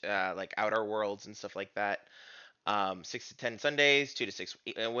 which like Outer Worlds and stuff like that. 6 to 10 Sundays, 2 to 6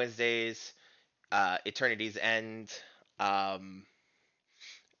 Wednesdays, Eternity's End. Um,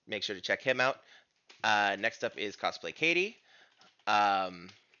 Make sure to check him out. Next up is Cosplay Katie. Um,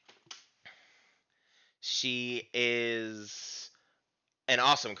 she is an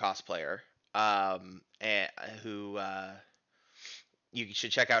awesome cosplayer, and, who you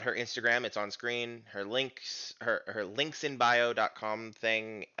should check out her Instagram. It's on screen. Her linksinbio.com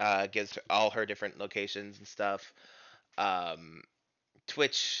thing gives all her different locations and stuff. Um,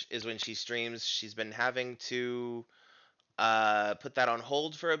 Twitch is when she streams. She's been having to put that on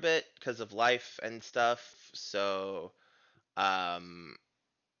hold for a bit because of life and stuff. So, um,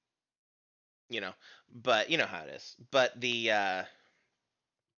 you know, but you know how it is. But the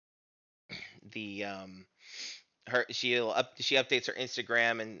she updates her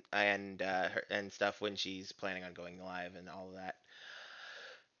Instagram and stuff when she's planning on going live and all of that.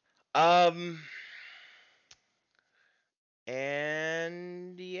 Um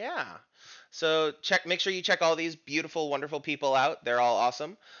and yeah. So make sure you check all these beautiful, wonderful people out. They're all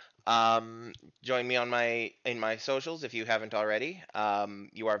awesome. Join me in my socials if you haven't already.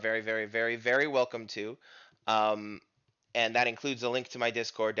 You are very, very, very, very welcome to. Um, and that includes a link to my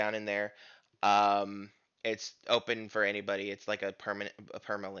Discord down in there. Um, it's open for anybody. It's like a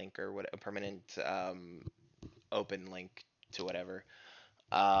permalink or what a permanent open link to whatever.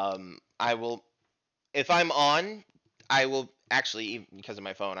 I will if I'm on, I will actually because of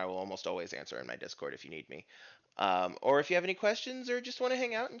my phone, I will almost always answer in my Discord if you need me. Or if you have any questions or just want to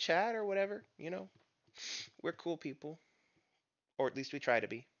hang out and chat or whatever, we're cool people, or at least we try to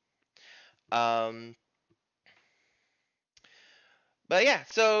be. Um, But yeah,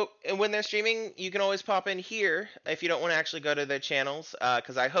 so when they're streaming, you can always pop in here if you don't want to actually go to their channels,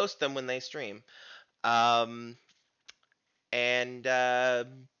 because I host them when they stream. Um, and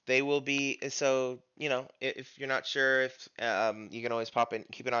they will be so if you're not sure if you can always pop in,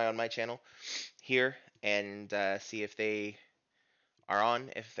 keep an eye on my channel here and see if they are on.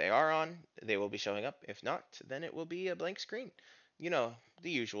 If they are on, they will be showing up. If not, then it will be a blank screen.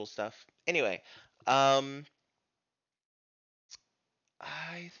 The usual stuff. Anyway, um,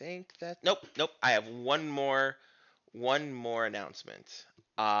 I think that nope. I have one more announcement.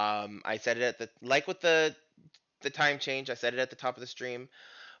 I said it at with the time change. I said it at the top of the stream,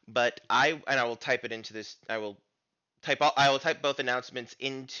 but I will type it into this. I will type both announcements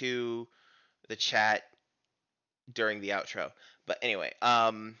into the chat during the outro. But anyway,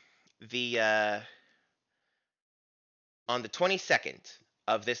 the on the 22nd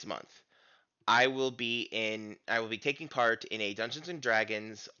of this month, I will be taking part in a Dungeons and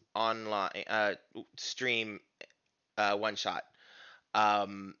Dragons online stream one shot.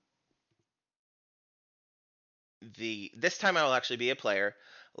 Um, this time I will actually be a player.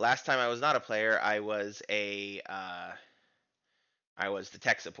 Last time I was not a player. I was the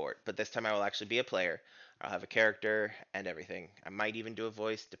tech support, but this time I will actually be a player. I'll have a character and everything. I might even do a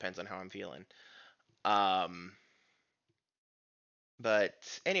voice, depends on how I'm feeling. Um, but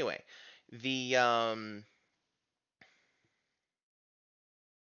anyway, the I'm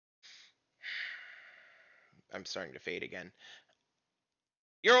starting to fade again.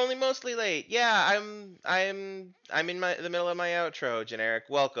 You're only mostly late. Yeah, I'm in the middle of my outro, generic.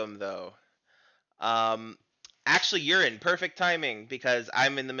 Welcome though. Um Actually you're in perfect timing because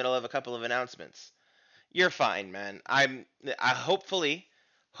I'm in the middle of a couple of announcements. You're fine, man. I hopefully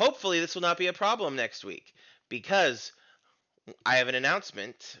this will not be a problem next week because I have an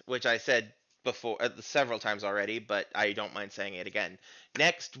announcement which I said before several times already, but I don't mind saying it again.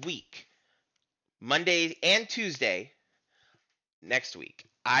 Next week, Monday and Tuesday, next week,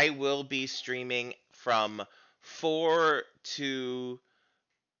 I will be streaming from 4 to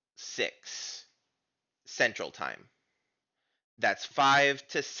 6 Central Time. That's 5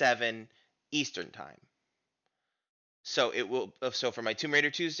 to 7 Eastern Time. So it will. So for my Tomb Raider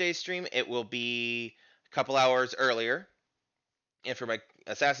Tuesday stream, it will be a couple hours earlier, and for my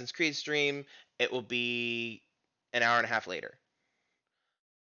Assassin's Creed stream, it will be an hour and a half later.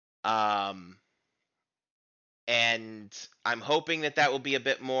 Um, and I'm hoping that that will be a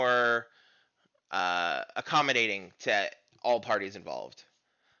bit more accommodating to all parties involved.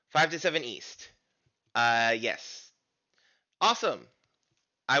 5 to 7 East. Yes. Awesome.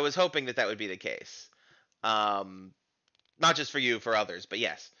 I was hoping that that would be the case. Um, not just for you, for others, but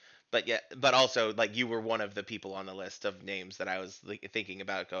yes. But yeah, but also like you were one of the people on the list of names that I was like, thinking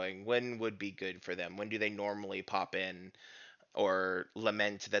about going. When would be good for them? When do they normally pop in, or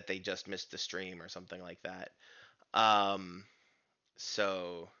lament that they just missed the stream or something like that? Um,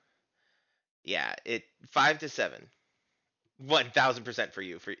 so yeah, it 5 to 7. 1,000% for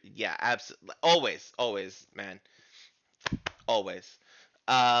you. For yeah, absolutely, always, always, man, always.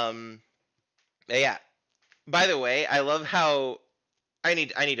 Um, yeah. By the way, I love how I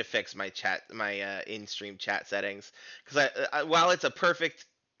need to fix my chat, my in-stream chat settings, because while it's a perfect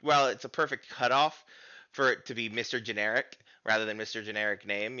cutoff for it to be Mr. Generic rather than Mr. Generic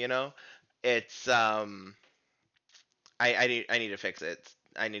name, it's I need to fix it.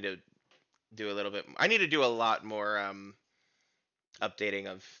 I need to do a little bit. I need to do a lot more updating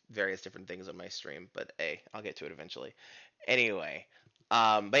of various different things on my stream, but hey, I'll get to it eventually. Anyway,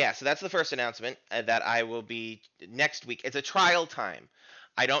 but yeah, so that's the first announcement that I will be next week. It's a trial time.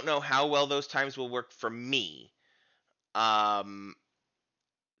 I don't know how well those times will work for me. Um,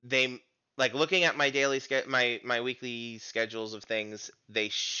 they like looking at my my weekly schedules of things. They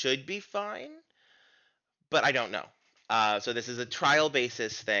should be fine, but I don't know. So this is a trial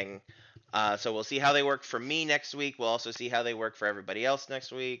basis thing. So we'll see how they work for me next week. We'll also see how they work for everybody else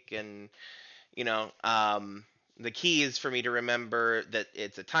next week, and you know, the key is for me to remember that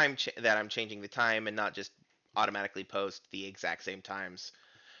it's a that I'm changing the time and not just automatically post the exact same times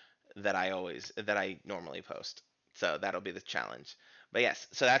that I normally post. So that'll be the challenge. But yes,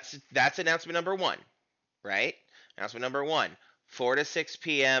 so that's announcement number 1, right? Announcement number 1, 4 to 6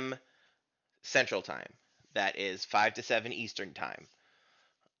 p.m. Central Time. That is 5 to 7 Eastern Time.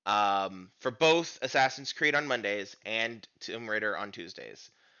 For both Assassin's Creed on Mondays and Tomb Raider on Tuesdays.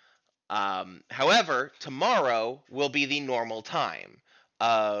 However, tomorrow will be the normal time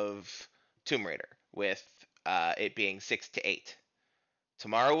of Tomb Raider, with it being 6 to 8.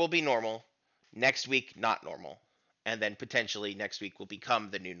 Tomorrow will be normal. Next week, not normal. And then potentially next week will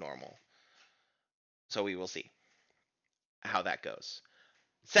become the new normal. So we will see how that goes.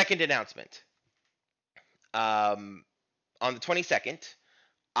 Second announcement. On the 22nd,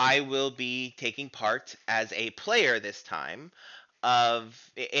 I will be taking part as a player this time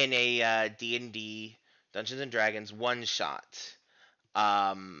in a D&D Dungeons and Dragons one shot.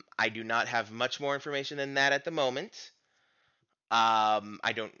 I do not have much more information than that at the moment.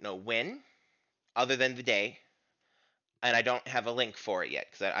 I don't know when, other than the day, and I don't have a link for it yet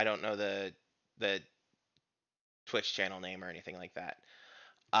because I don't know the Twitch channel name or anything like that.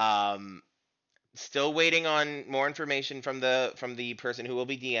 Still waiting on more information from the person who will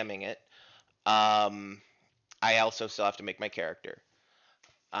be DMing it. I also still have to make my character.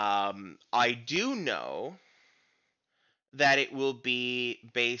 I do know that it will be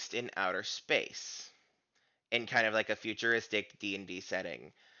based in outer space, in kind of like a futuristic D&D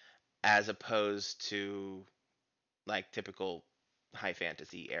setting, as opposed to like typical high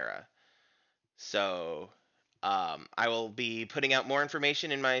fantasy era. So I will be putting out more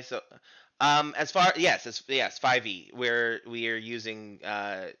information in my as far yes 5e, where we are using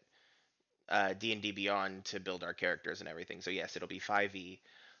D&D Beyond to build our characters and everything. So yes, it'll be 5e.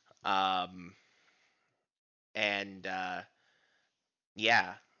 And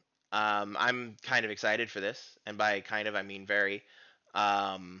yeah, I'm kind of excited for this, and by kind of I mean very.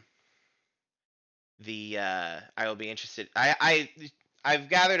 Um, I will be interested. I've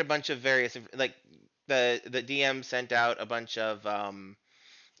gathered a bunch of various like the DM sent out a bunch of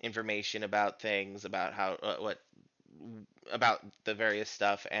information about things, about how what about the various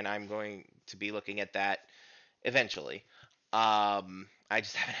stuff, and I'm going to be looking at that eventually. I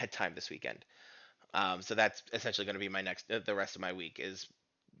just haven't had time this weekend. So that's essentially going to be my the rest of my week is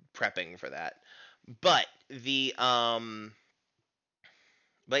prepping for that. But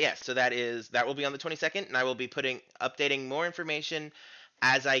yes, so that will be on the 22nd, and I will be updating more information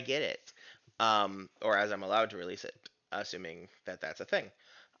as I get it, or as I'm allowed to release it, assuming that that's a thing.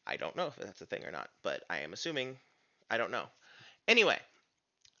 I don't know if that's a thing or not, but I am assuming. I don't know. Anyway,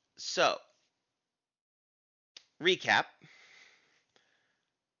 so recap.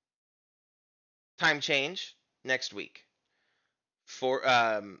 Time change next week. For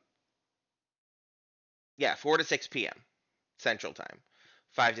Yeah, 4 to 6 p.m. Central Time,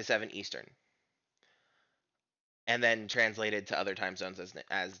 5 to 7 Eastern, and then translated to other time zones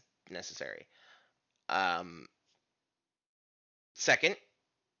as necessary. Um, Second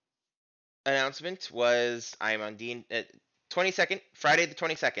announcement was I'm on 22nd, Friday the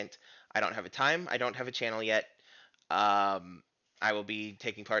 22nd. I don't have a time. I don't have a channel yet. Um, I will be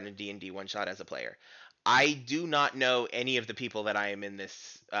taking part in a D&D one shot as a player. I do not know any of the people that I am in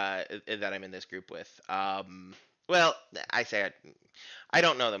this group with. Well, I say I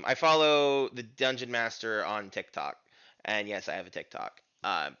don't know them. I follow the Dungeon Master on TikTok, and yes, I have a TikTok.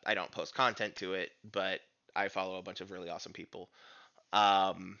 I don't post content to it, but I follow a bunch of really awesome people.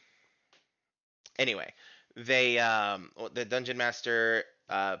 Um, anyway, the Dungeon Master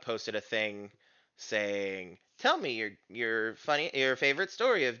posted a thing saying, "Tell me your favorite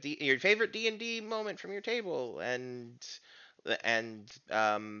story of your favorite D&D moment from your table," and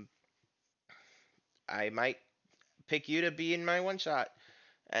I might pick you to be in my one shot.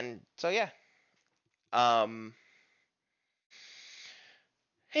 And so yeah. Um.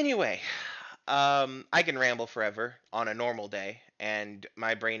 Anyway, I can ramble forever on a normal day, and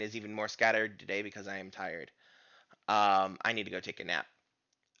my brain is even more scattered today because I am tired. I need to go take a nap,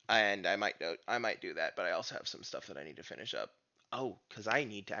 and I might do that, but I also have some stuff that I need to finish up. Oh, because I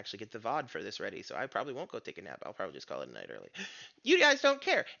need to actually get the VOD for this ready, so I probably won't go take a nap. I'll probably just call it a night early. You guys don't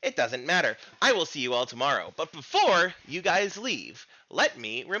care. It doesn't matter. I will see you all tomorrow. But before you guys leave, let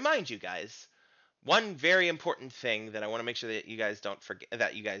me remind you guys one very important thing that I want to make sure that you guys don't forget,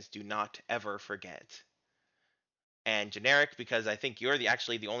 that you guys do not ever forget. And generic, because I think you're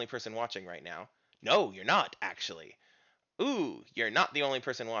actually the only person watching right now. No, you're not actually. Ooh, you're not the only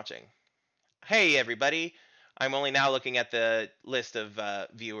person watching. Hey everybody, I'm only now looking at the list of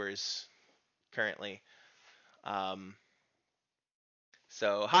viewers currently. Um,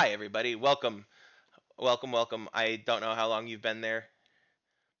 so hi everybody, welcome, welcome, welcome. I don't know how long you've been there,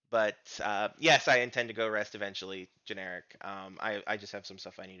 but yes, I intend to go rest eventually. Generic. I just have some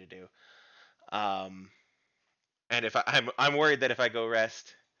stuff I need to do. And if I'm worried that if I go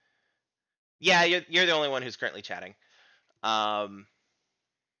rest, yeah, you're the only one who's currently chatting. Um,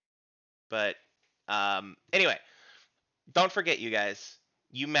 but anyway, don't forget, you guys,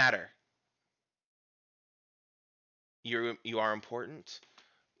 you matter. You are important.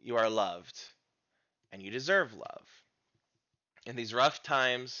 You are loved, and you deserve love. In these rough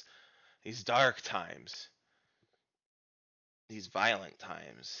times, these dark times, these violent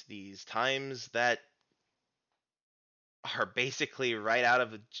times, these times that are basically right out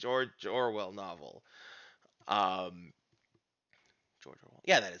of a George Orwell novel. Um, George Orwell.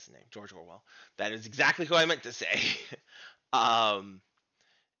 Yeah, that is the name, George Orwell. That is exactly who I meant to say. um,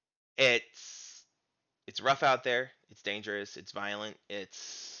 it's rough out there. It's dangerous. It's violent.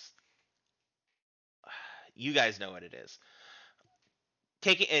 It's you guys know what it is.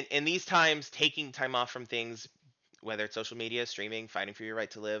 Taking in these times, taking time off from things, whether it's social media, streaming, fighting for your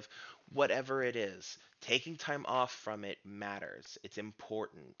right to live, whatever it is, taking time off from it matters. It's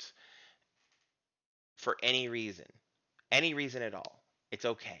important for any reason at all. It's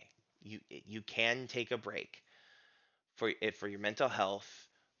okay. You can take a break for your mental health,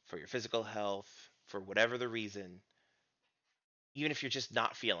 for your physical health, for whatever the reason. Even if you're just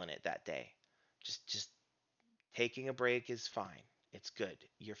not feeling it that day, just taking a break is fine. It's good.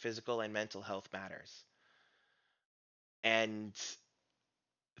 Your physical and mental health matters. And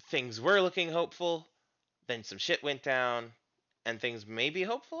things were looking hopeful, then some shit went down, and things may be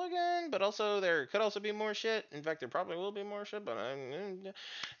hopeful again, but also there could also be more shit. In fact, there probably will be more shit, but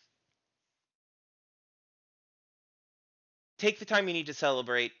take the time you need to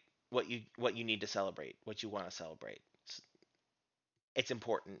celebrate what you need to celebrate, what you want to celebrate. It's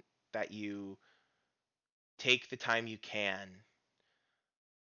important that you take the time you can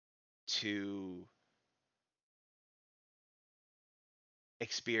to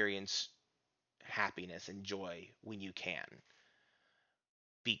experience happiness and joy when you can,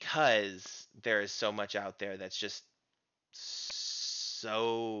 because there is so much out there that's just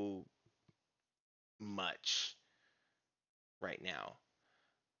so much right now.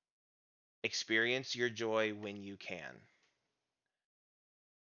 Experience your joy when you can.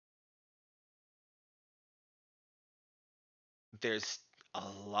 There's a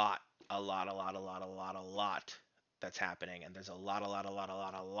lot, a lot that's happening, and there's a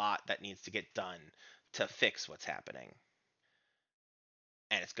lot that needs to get done to fix what's happening.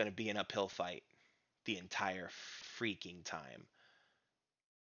 And it's going to be an uphill fight the entire freaking time.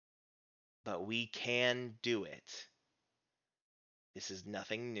 But we can do it. This is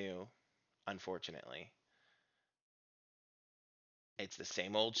nothing new, unfortunately. It's the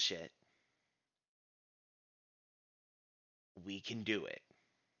same old shit. we can do it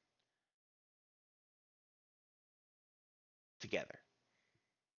together.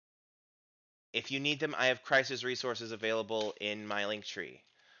 If you need them, I have crisis resources available in my link tree.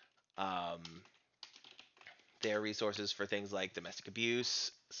 Um, there are resources for things like domestic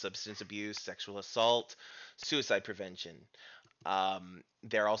abuse, substance abuse, sexual assault, suicide prevention.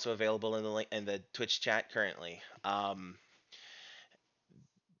 They're also available in the Twitch chat currently.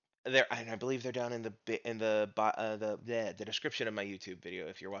 There, and I believe they're down in the description of my YouTube video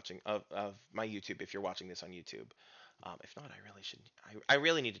if you're watching of my YouTube if you're watching this on YouTube. If not, I really should. I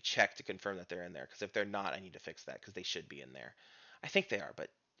really need to check to confirm that they're in there because if they're not, I need to fix that because they should be in there. I think they are, but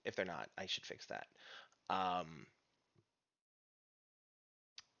if they're not, I should fix that. Um,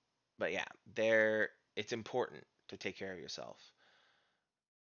 but yeah, it's important to take care of yourself.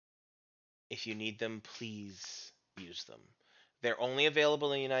 If you need them, please use them. They're only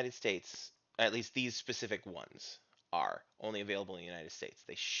available in the United States. At least these specific ones are only available in the United States.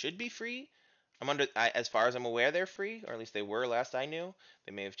 They should be free. As far as I'm aware, they're free, or at least they were last I knew.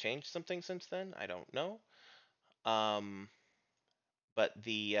 They may have changed something since then. I don't know. Um, but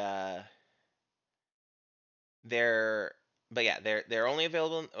they're, but yeah, they're only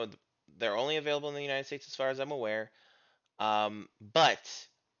available. They're only available in the United States, as far as I'm aware. But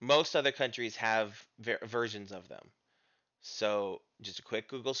most other countries have versions of them. So just a quick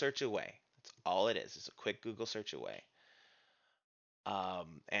Google search away. That's all it is. It's a quick Google search away.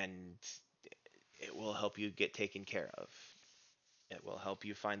 And it will help you get taken care of. It will help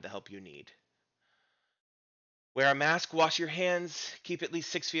you find the help you need. Wear a mask, wash your hands, keep at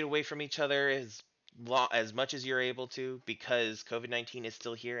least 6 feet away from each other as much as you're able to because COVID-19 is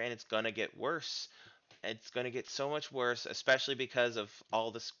still here and it's going to get worse. It's going to get so much worse, especially because of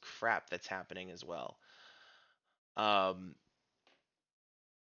all this crap that's happening as well.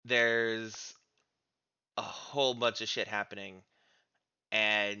 There's a whole bunch of shit happening,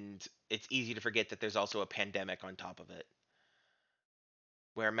 and it's easy to forget that there's also a pandemic on top of it.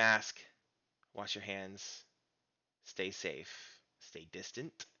 Wear a mask, wash your hands, stay safe, stay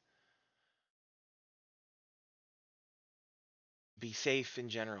distant. Be safe in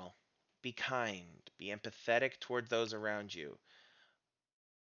general. Be kind, be empathetic toward those around you.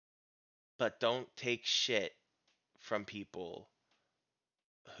 But don't take shit from people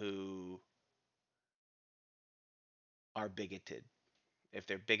who are bigoted. If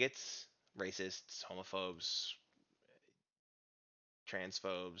they're bigots, racists, homophobes,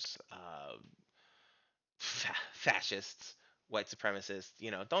 transphobes, fascists, white supremacists,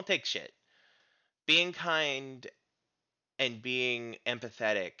 don't take shit. Being kind and being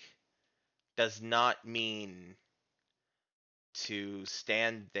empathetic does not mean to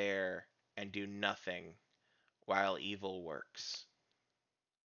stand there and do nothing while evil works.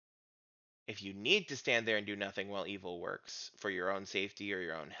 If you need to stand there and do nothing while evil works for your own safety or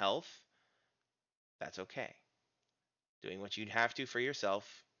your own health, that's okay. Doing what you have to for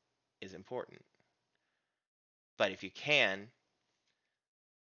yourself is important. But if you can,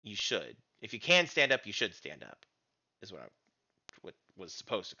 you should. If you can stand up, you should stand up. Is what was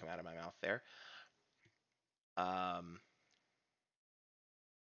supposed to come out of my mouth there.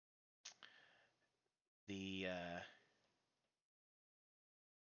 The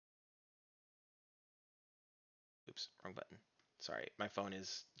oops, wrong button. Sorry, my phone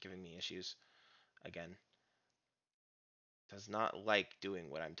is giving me issues again. Does not like doing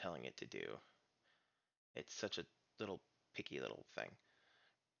what I'm telling it to do. It's such a little picky little thing.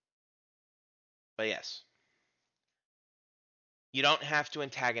 But yes, you don't have to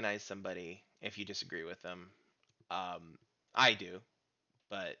antagonize somebody if you disagree with them. I do,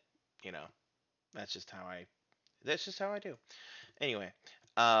 but that's just how I do. Anyway,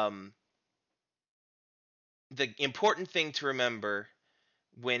 the important thing to remember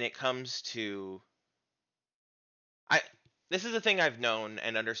when it comes to this is a thing I've known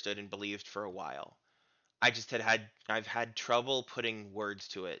and understood and believed for a while. I've had trouble putting words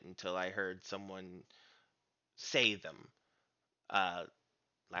to it until I heard someone say them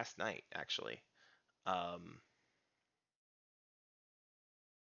last night actually.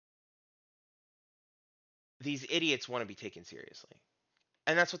 These idiots want to be taken seriously,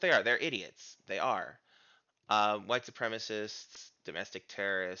 and that's what they are. They're idiots. They are white supremacists, domestic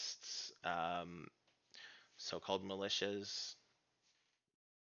terrorists, so-called militias.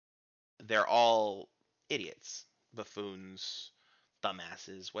 They're all idiots, buffoons,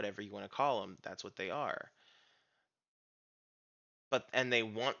 dumbasses, whatever you want to call them. That's what they are. And they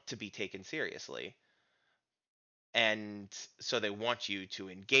want to be taken seriously. And so they want you to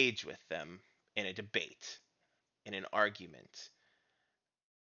engage with them in a debate, in an argument.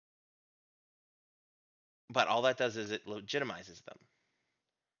 But all that does is it legitimizes them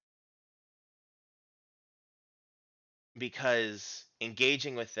because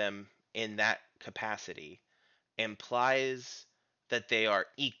engaging with them in that capacity implies that they are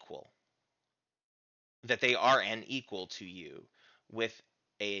equal, that they are an equal to you with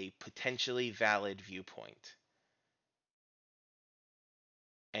a potentially valid viewpoint.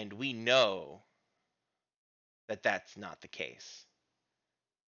 And we know that that's not the case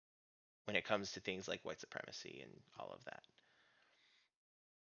when it comes to things like white supremacy and all of that.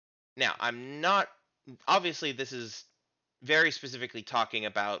 Now, I'm not, obviously, this is very specifically talking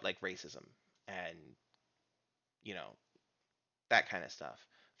about like racism and, you know, that kind of stuff,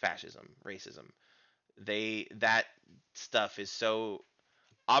 fascism, racism. That stuff is so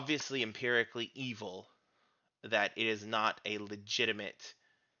obviously empirically evil that it is not a legitimate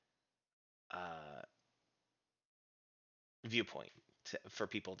uh, viewpoint for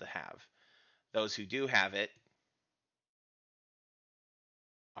people to have. Those who do have it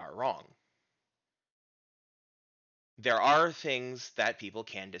are wrong. There are things that people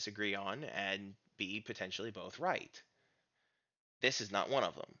can disagree on and be potentially both right. This is not one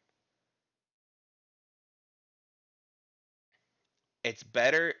of them. It's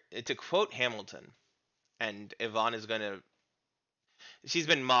better to quote Hamilton, and Yvonne is going to, she's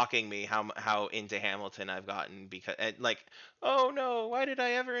been mocking me how into Hamilton I've gotten because like, oh no, why did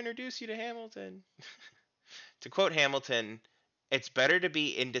I ever introduce you to Hamilton? To quote Hamilton, it's better to be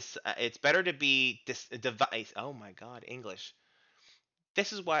it's better to be device. Oh my God, English.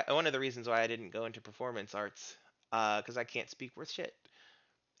 This is why one of the reasons why I didn't go into performance arts, because I can't speak worth shit.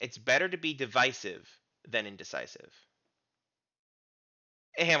 It's better to be divisive than indecisive.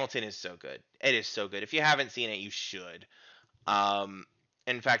 Hamilton is so good. It is so good. If you haven't seen it, you should.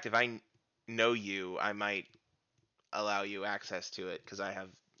 In fact, if I know you, I might allow you access to it because I have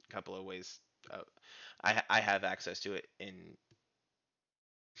a couple of ways. I have access to it in.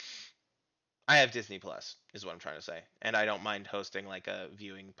 I have Disney Plus, is what I'm trying to say, and I don't mind hosting like a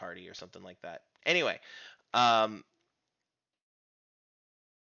viewing party or something like that. Anyway, um,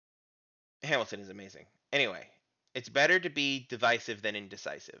 Hamilton is amazing. Anyway, it's better to be divisive than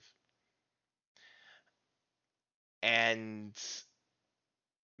indecisive, and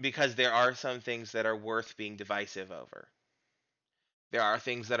because there are some things that are worth being divisive over. There are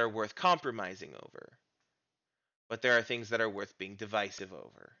things that are worth compromising over, but there are things that are worth being divisive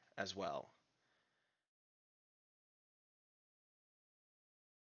over as well.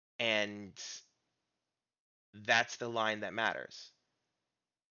 And that's the line that matters.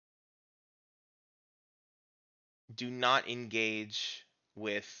 Do not engage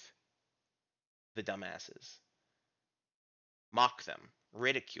with the dumbasses. Mock them,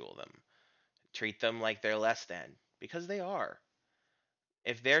 ridicule them, treat them like they're less than, because they are.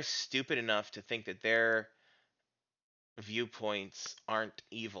 If they're stupid enough to think that their viewpoints aren't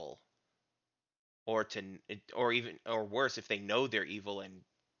evil, or to or even or worse if they know they're evil and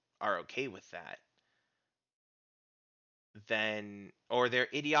are okay with that, then or they're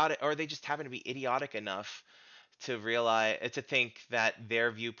idiotic or they just happen to be idiotic enough to realize to think that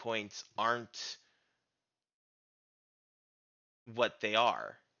their viewpoints aren't what they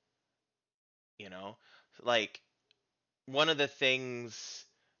are, you know? Like one of the things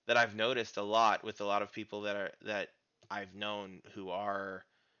that I've noticed a lot with a lot of people that I've known who are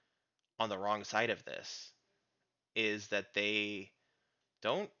on the wrong side of this is that they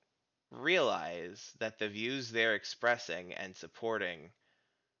don't realize that the views they're expressing and supporting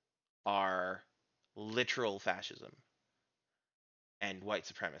are literal fascism and white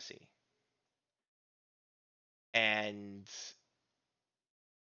supremacy. And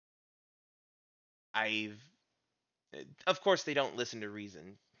I've, of course, they don't listen to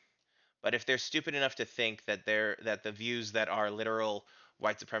reason, but if they're stupid enough to think that the views that are literal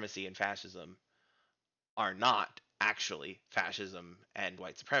white supremacy and fascism are not actually fascism and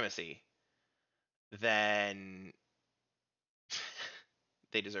white supremacy, then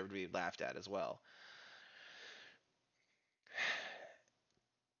they deserve to be laughed at as well.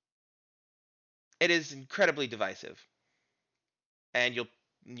 It is incredibly divisive, and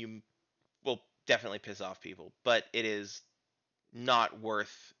you will definitely piss off people, but it is not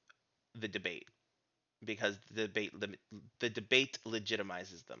worth the debate because the debate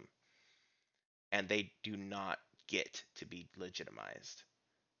legitimizes them, and they do not get to be legitimized.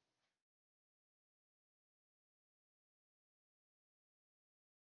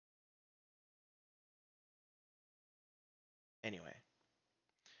 Anyway,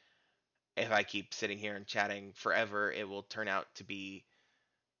 if I keep sitting here and chatting forever, it will turn out to be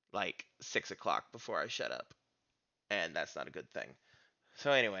like 6 o'clock before I shut up, and that's not a good thing.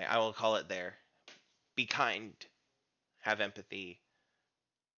 So anyway, I will call it there. Be kind. Have empathy.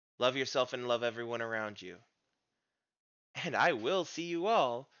 Love yourself and love everyone around you. And I will see you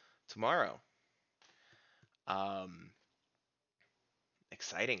all tomorrow. Um,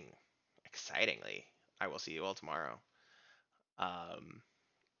 exciting, excitingly, I will see you all tomorrow. Um,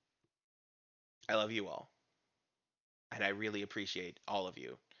 I love you all, and I really appreciate all of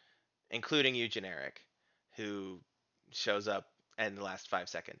you, including you, Generic, who shows up in the last 5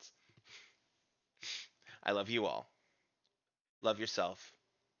 seconds. I love you all. Love yourself.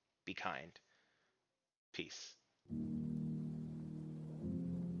 Be kind. Peace.